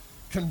so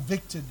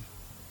convicted.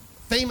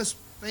 Famous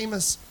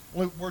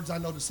words I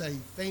know to say,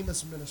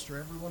 famous minister,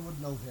 everyone would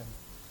know him.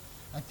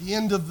 At the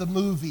end of the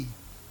movie,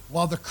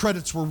 while the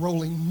credits were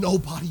rolling,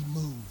 nobody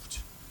moved.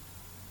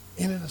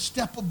 And in a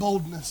step of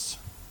boldness,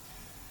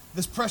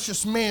 this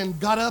precious man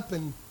got up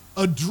and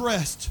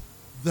addressed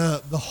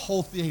the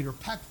whole theater,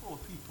 packed full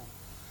of people,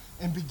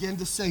 and began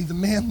to say, the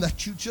man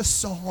that you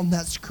just saw on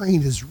that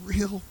screen is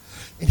real,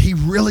 and he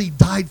really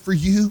died for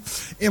you.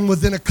 And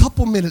within a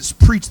couple minutes,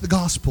 preached the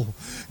gospel.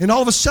 And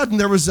all of a sudden,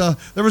 there was a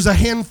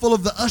handful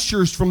of the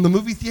ushers from the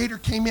movie theater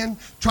came in,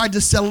 tried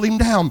to settle him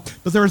down,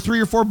 but there were 3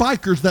 or 4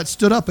 bikers that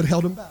stood up and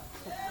held him back.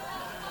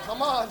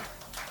 Come on.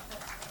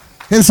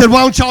 And said,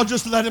 why don't y'all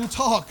just let him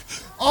talk?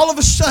 All of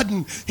a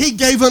sudden, he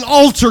gave an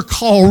altar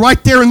call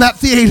right there in that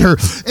theater,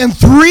 and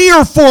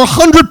 300 or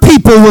 400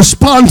 people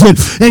responded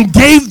and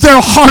gave their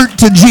heart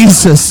to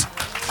Jesus.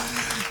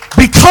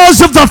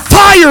 Because of the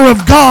fire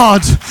of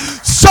God,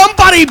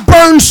 somebody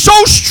burned so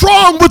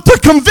strong with the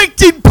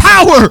convicting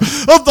power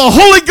of the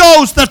Holy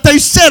Ghost that they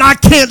said, I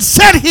can't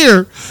sit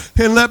here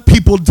and let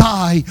people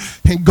die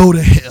and go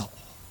to hell.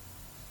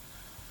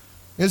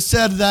 It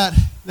said that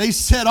they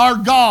said, our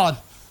God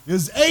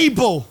is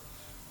able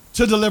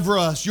to deliver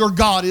us. Your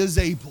God is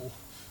able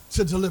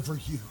to deliver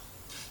you.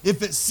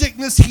 If it's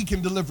sickness, he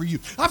can deliver you.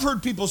 I've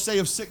heard people say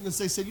of sickness,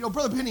 they said,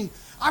 Brother Penny,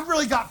 I've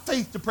really got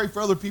faith to pray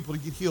for other people to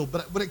get healed.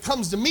 But when it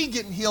comes to me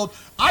getting healed,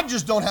 I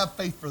just don't have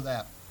faith for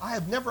that. I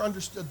have never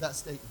understood that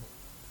statement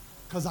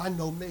because I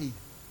know me.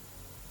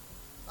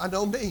 I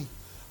know me.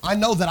 I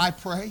know that I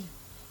pray.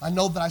 I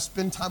know that I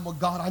spend time with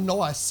God. I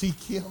know I seek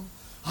him.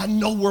 I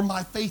know where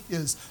my faith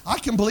is. I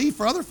can believe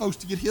for other folks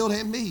to get healed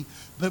and me.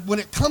 But when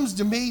it comes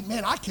to me,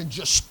 man, I can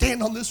just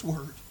stand on this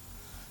word.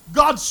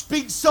 God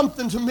speaks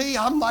something to me.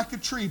 I'm like a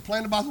tree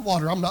planted by the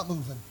water. I'm not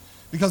moving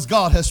because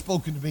God has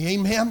spoken to me.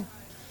 Amen.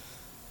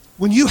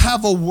 When you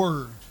have a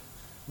word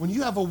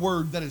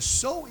that is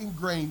so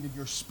ingrained in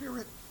your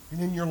spirit and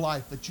in your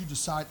life that you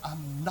decide,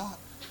 I'm not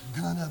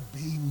going to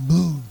be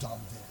moved on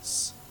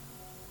this.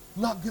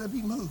 I'm not going to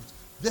be moved.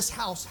 This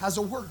house has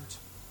a word.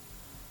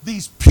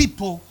 These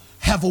people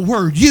have a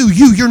word.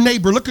 Your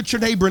neighbor, look at your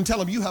neighbor and tell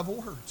him you have a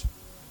word.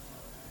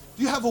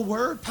 Do you have a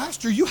word?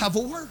 Pastor, you have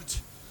a word.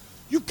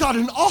 You've got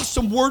an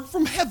awesome word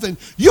from heaven.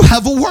 You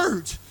have a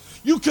word.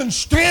 You can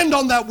stand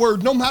on that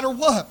word no matter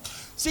what.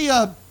 See,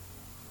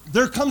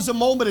 There comes a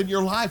moment in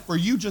your life where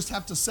you just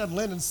have to settle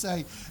in and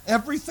say,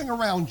 everything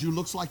around you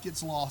looks like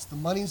it's lost. The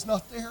money's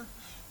not there.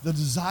 The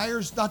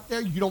desire's not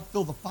there. You don't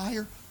feel the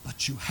fire,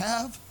 but you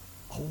have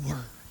a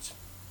word.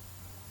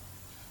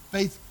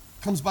 Faith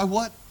comes by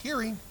what?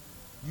 Hearing.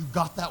 You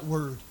got that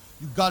word.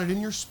 You got it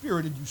in your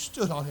spirit and you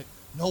stood on it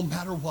no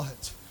matter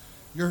what.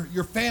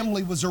 Your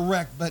family was a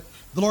wreck, but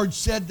the Lord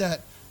said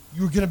that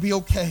you were going to be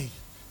okay.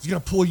 He's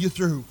going to pull you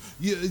through.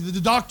 The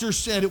doctor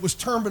said it was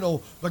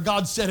terminal, but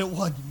God said it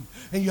wasn't.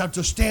 And you have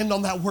to stand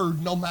on that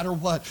word no matter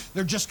what.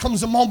 There just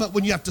comes a moment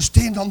when you have to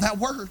stand on that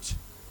word.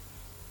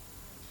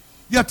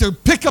 You have to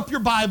pick up your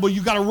Bible.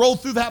 You got to roll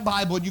through that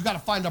Bible, and you got to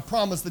find a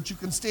promise that you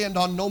can stand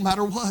on no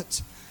matter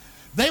what.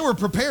 They were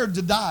prepared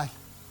to die.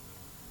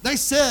 They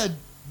said,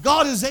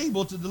 God is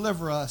able to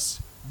deliver us,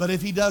 but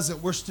if he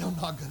doesn't, we're still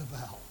not going to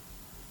bow.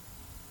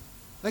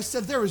 They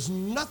said, there is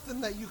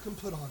nothing that you can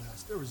put on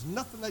us. There is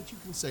nothing that you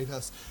can say to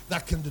us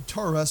that can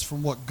deter us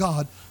from what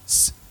God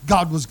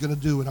was going to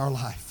do in our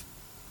life.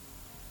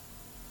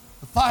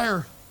 The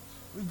fire,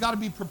 we've got to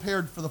be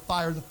prepared for the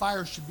fire. The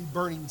fire should be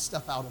burning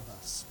stuff out of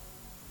us.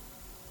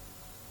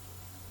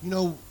 You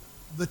know,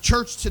 the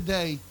church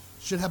today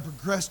should have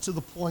progressed to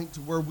the point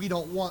to where we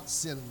don't want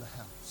sin in the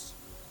house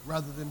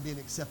rather than being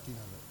accepting of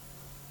it,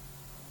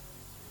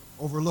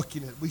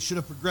 overlooking it. We should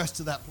have progressed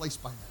to that place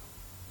by now.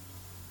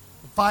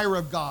 The fire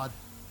of God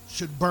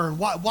should burn.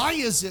 Why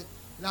is it,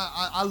 and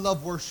I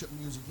love worship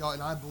music, y'all,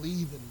 and I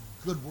believe in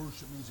good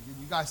worship music, and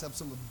you guys have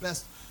some of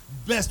the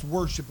best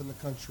worship in the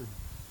country.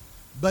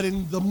 But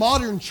in the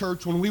modern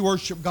church, when we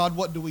worship God,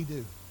 what do? We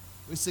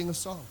sing a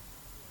song,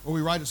 or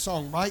we write a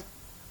song, right?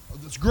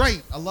 That's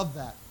great. I love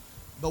that.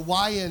 But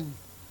why in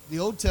the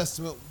Old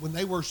Testament, when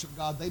they worship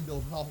God, they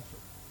build an altar?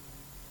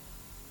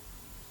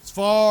 It's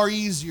far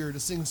easier to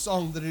sing a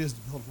song than it is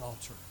to build an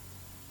altar.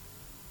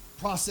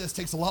 The process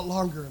takes a lot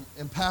longer.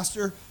 And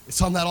Pastor,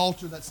 it's on that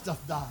altar that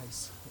stuff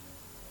dies.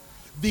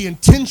 The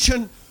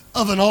intention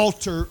of an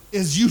altar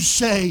is you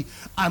say,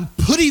 I'm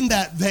putting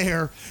that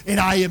there, and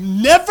I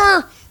am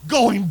never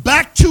going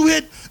back to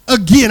it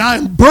again. I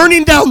am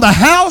burning down the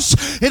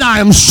house, and I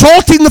am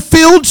salting the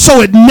field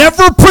so it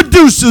never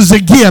produces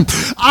again.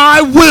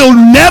 I will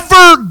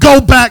never go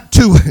back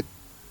to it.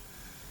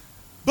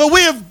 But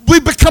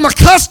we've become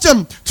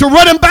accustomed to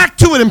running back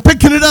to it and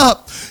picking it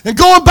up and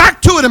going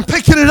back to it and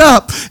picking it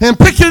up and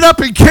picking it up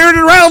and carrying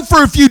it around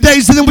for a few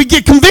days, and then we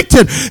get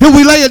convicted and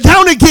we lay it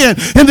down again,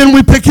 and then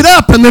we pick it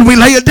up and then we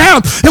lay it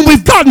down, and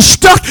we've gotten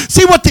stuck.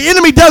 See what the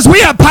enemy does? We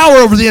have power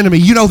over the enemy.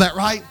 You know that,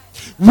 right?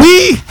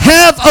 We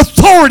have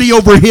authority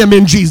over him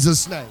in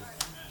Jesus' name.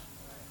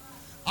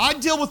 I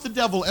deal with the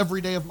devil every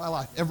day of my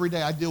life. Every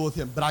day I deal with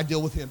him, but I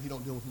deal with him. He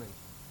don't deal with me.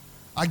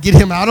 I get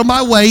him out of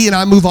my way, and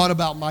I move on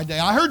about my day.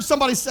 I heard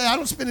somebody say, I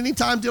don't spend any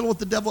time dealing with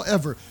the devil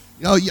ever.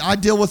 You know, I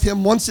deal with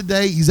him once a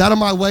day. He's out of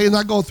my way, and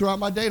I go throughout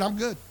my day, and I'm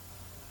good.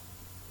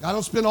 I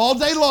don't spend all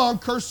day long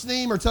cursing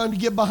him or telling him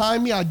to get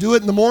behind me. I do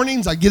it in the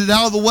mornings. I get it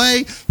out of the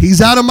way.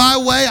 He's out of my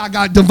way. I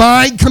got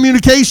divine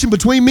communication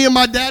between me and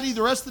my daddy.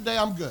 The rest of the day,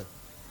 I'm good.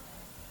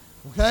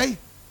 Okay?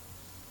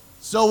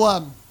 So,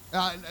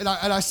 and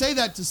I say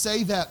that to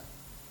say that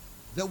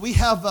we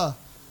have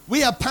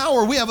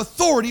power, we have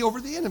authority over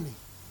the enemy.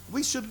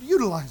 We should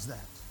utilize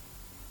that.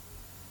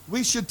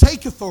 We should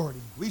take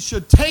authority. We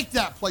should take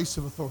that place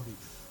of authority.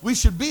 We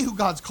should be who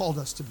God's called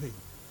us to be.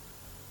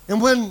 And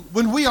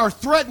when we are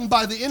threatened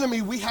by the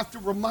enemy, we have to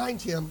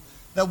remind him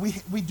that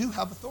we do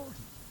have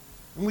authority.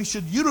 And we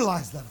should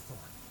utilize that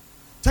authority.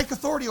 Take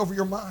authority over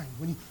your mind.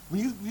 When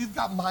you've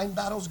got mind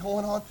battles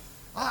going on,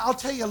 I'll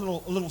tell you a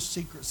little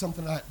secret,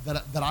 something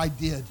that I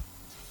did.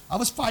 I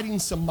was fighting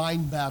some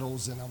mind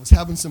battles, and I was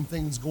having some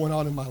things going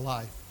on in my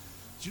life.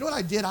 Do you know what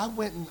I did? I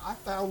went and I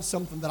found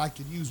something that I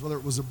could use, whether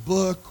it was a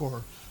book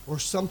or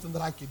something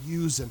that I could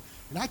use, and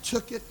I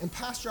took it, and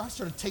Pastor, I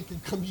started taking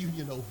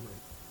communion over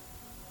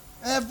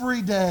it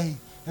every day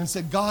and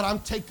said, God, I'm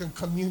taking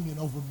communion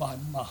over my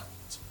mind.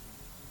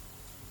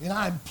 And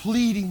I'm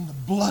pleading the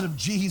blood of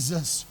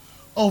Jesus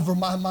over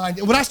my mind.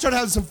 And when I started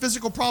having some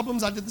physical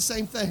problems, I did the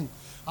same thing.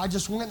 I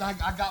just went and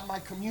I got my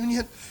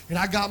communion, and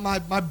I got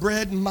my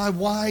bread and my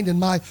wine and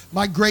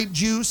my grape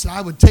juice, and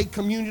I would take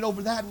communion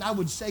over that, and I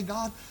would say,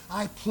 God,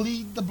 I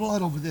plead the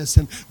blood over this.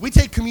 And we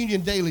take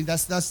communion daily.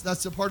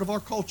 That's a part of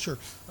our culture.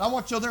 And I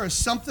want you to know there is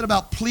something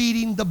about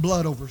pleading the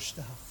blood over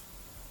stuff.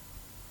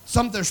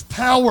 There's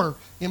power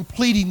in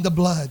pleading the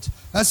blood.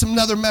 That's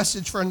another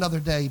message for another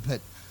day,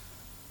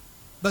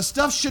 but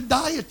stuff should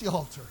die at the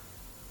altar.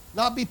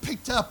 Not be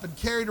picked up and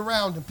carried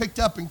around and picked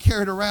up and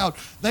carried around.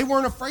 They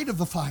weren't afraid of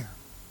the fire.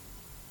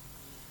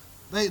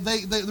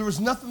 There was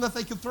nothing that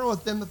they could throw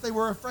at them that they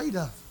were afraid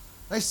of.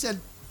 They said,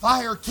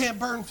 fire can't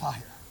burn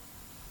fire.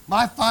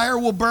 My fire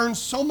will burn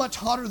so much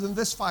hotter than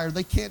this fire,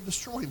 they can't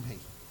destroy me.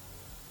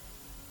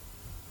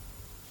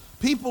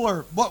 People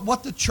are,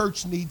 what the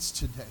church needs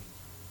today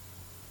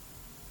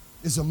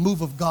is a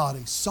move of God,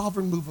 a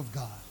sovereign move of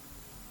God.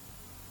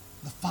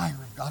 The fire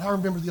of God. I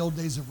remember the old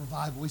days of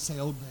revival. We say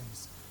old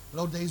days.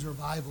 But old days of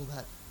revival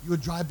that you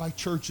would drive by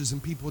churches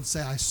and people would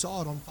say, I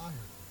saw it on fire.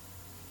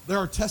 There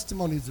are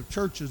testimonies of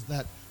churches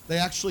that they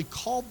actually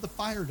called the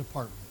fire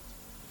department.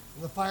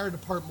 And the fire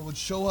department would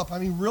show up. I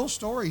mean, real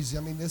stories.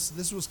 I mean,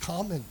 this was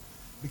common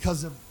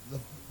because of the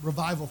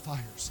revival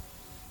fires.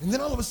 And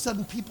then all of a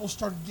sudden, people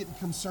started getting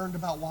concerned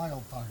about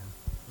wildfire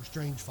or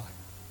strange fire.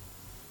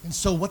 And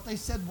so what they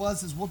said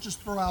is we'll just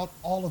throw out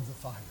all of the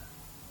fire.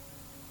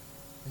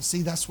 And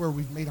see, that's where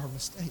we've made our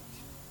mistake.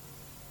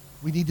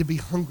 We need to be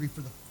hungry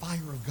for the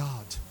fire of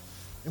God.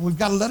 And we've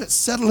got to let it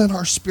settle in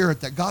our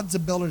spirit that God's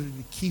ability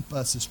to keep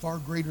us is far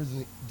greater than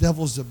the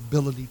devil's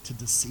ability to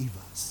deceive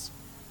us.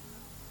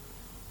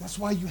 That's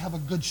why you have a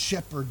good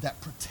shepherd that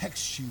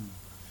protects you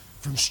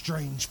from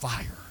strange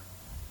fire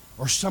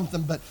or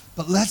something. But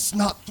let's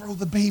not throw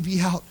the baby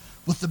out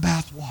with the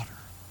bathwater.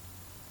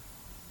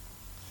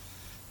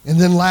 And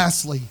then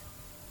lastly,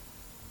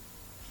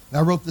 and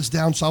I wrote this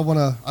down, so when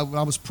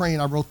I was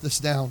praying, I wrote this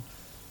down.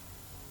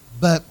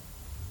 But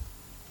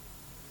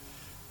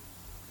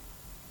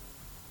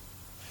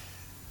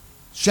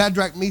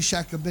Shadrach,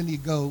 Meshach, and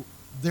Abednego,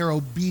 their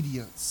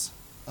obedience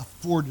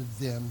afforded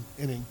them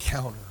an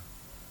encounter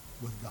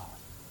with God.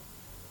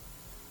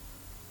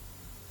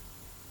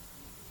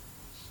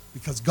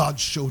 Because God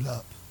showed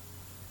up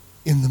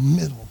in the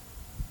middle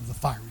of the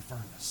fiery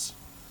furnace.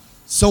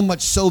 So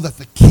much so that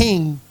the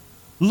king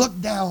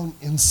looked down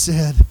and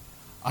said,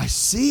 I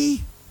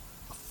see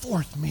a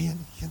fourth man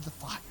in the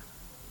fire.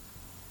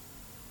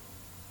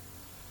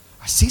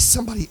 I see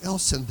somebody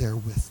else in there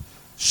with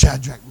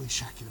Shadrach,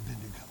 Meshach, and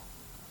Abednego.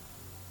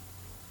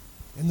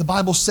 And the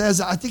Bible says,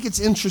 I think it's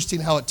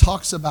interesting how it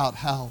talks about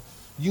how,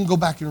 you can go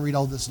back and read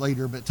all this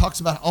later, but it talks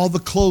about all the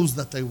clothes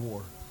that they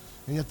wore.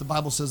 And yet the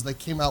Bible says they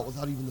came out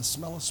without even the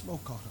smell of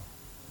smoke on them.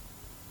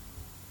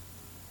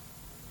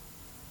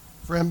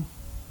 Friend,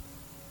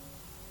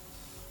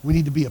 we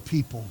need to be a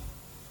people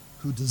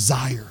who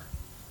desire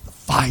the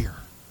fire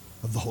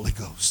of the Holy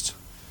Ghost.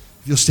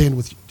 If you'll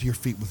stand to your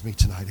feet with me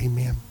tonight,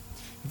 amen.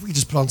 If we could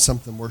just put on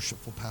something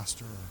worshipful,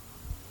 Pastor.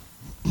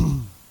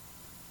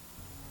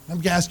 I'm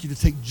going to ask you to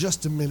take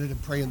just a minute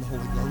and pray in the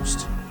Holy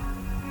Ghost.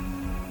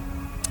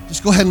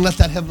 Just go ahead and let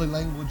that heavenly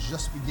language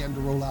just begin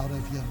to roll out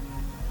of you.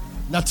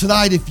 Now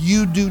tonight, if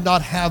you do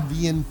not have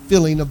the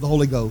infilling of the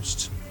Holy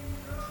Ghost,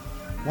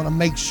 I want to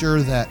make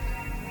sure that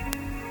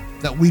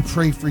we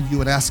pray for you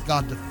and ask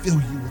God to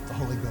fill you with the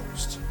Holy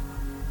Ghost.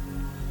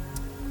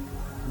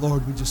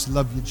 Lord, we just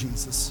love you,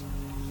 Jesus.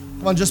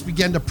 Come on, just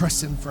begin to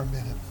press in for a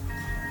minute.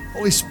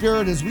 Holy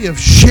Spirit, as we have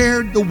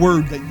shared the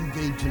word that you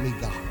gave to me,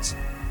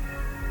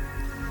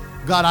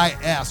 God, I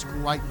ask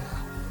right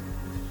now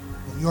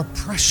that your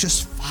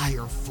precious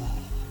fire fall.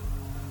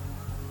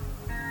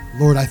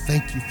 Lord, I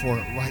thank you for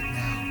it right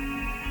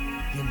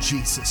now in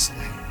Jesus'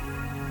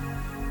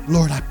 name.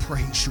 Lord, I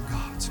praise you,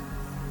 God.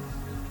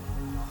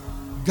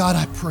 God,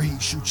 I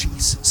praise you,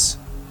 Jesus.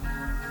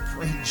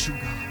 Praise you,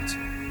 God.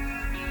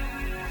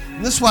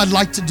 And this is what I'd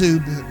like to do,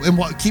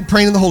 and keep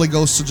praying in the Holy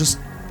Ghost, so just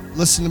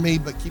listen to me,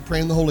 but keep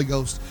praying in the Holy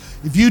Ghost.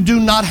 If you do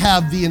not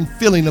have the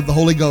infilling of the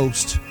Holy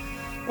Ghost,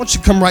 I want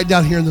you to come right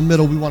down here in the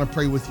middle. We want to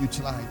pray with you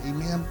tonight.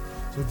 Amen.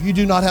 So if you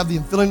do not have the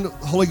infilling of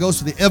the Holy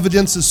Ghost, or the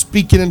evidence of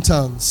speaking in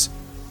tongues,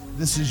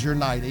 this is your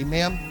night.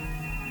 Amen.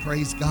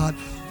 Praise God.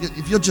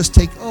 If you'll just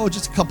take,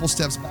 just a couple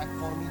steps back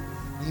for me.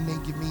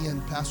 Amen. Give me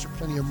and Pastor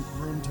plenty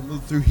of room to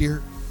move through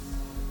here.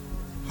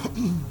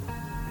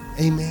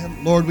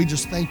 Amen. Lord, we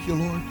just thank you,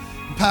 Lord.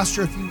 And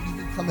Pastor, if you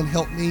can come and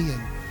help me,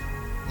 and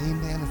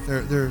amen.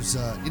 If there's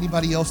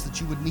anybody else that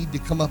you would need to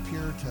come up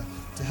here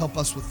to help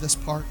us with this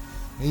part,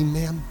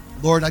 amen.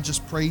 Lord, I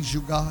just praise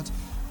you, God.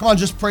 Come on,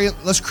 just pray.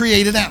 Let's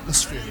create an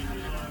atmosphere.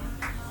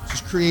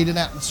 Just create an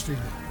atmosphere.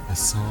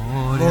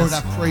 Lord,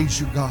 I praise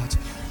you, God.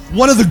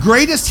 One of the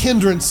greatest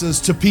hindrances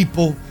to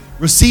people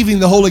receiving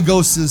the Holy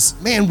Ghost is,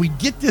 man, we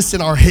get this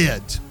in our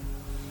head.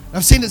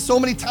 I've seen it so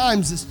many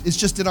times, it's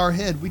just in our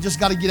head. We just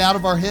got to get out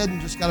of our head and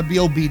just got to be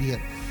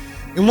obedient.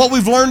 And what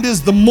we've learned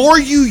is the more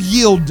you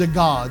yield to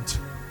God,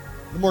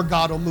 the more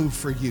God will move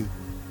for you.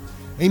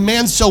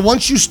 Amen. So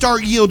once you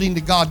start yielding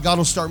to God, God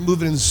will start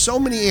moving in so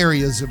many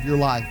areas of your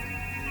life.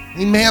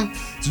 Amen.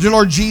 So dear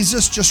Lord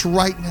Jesus, just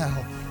right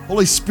now,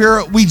 Holy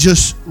Spirit, we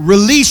just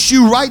release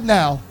you right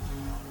now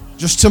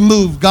just to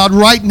move. God,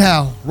 right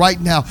now.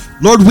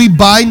 Lord, we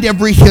bind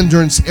every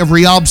hindrance,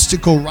 every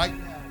obstacle right now.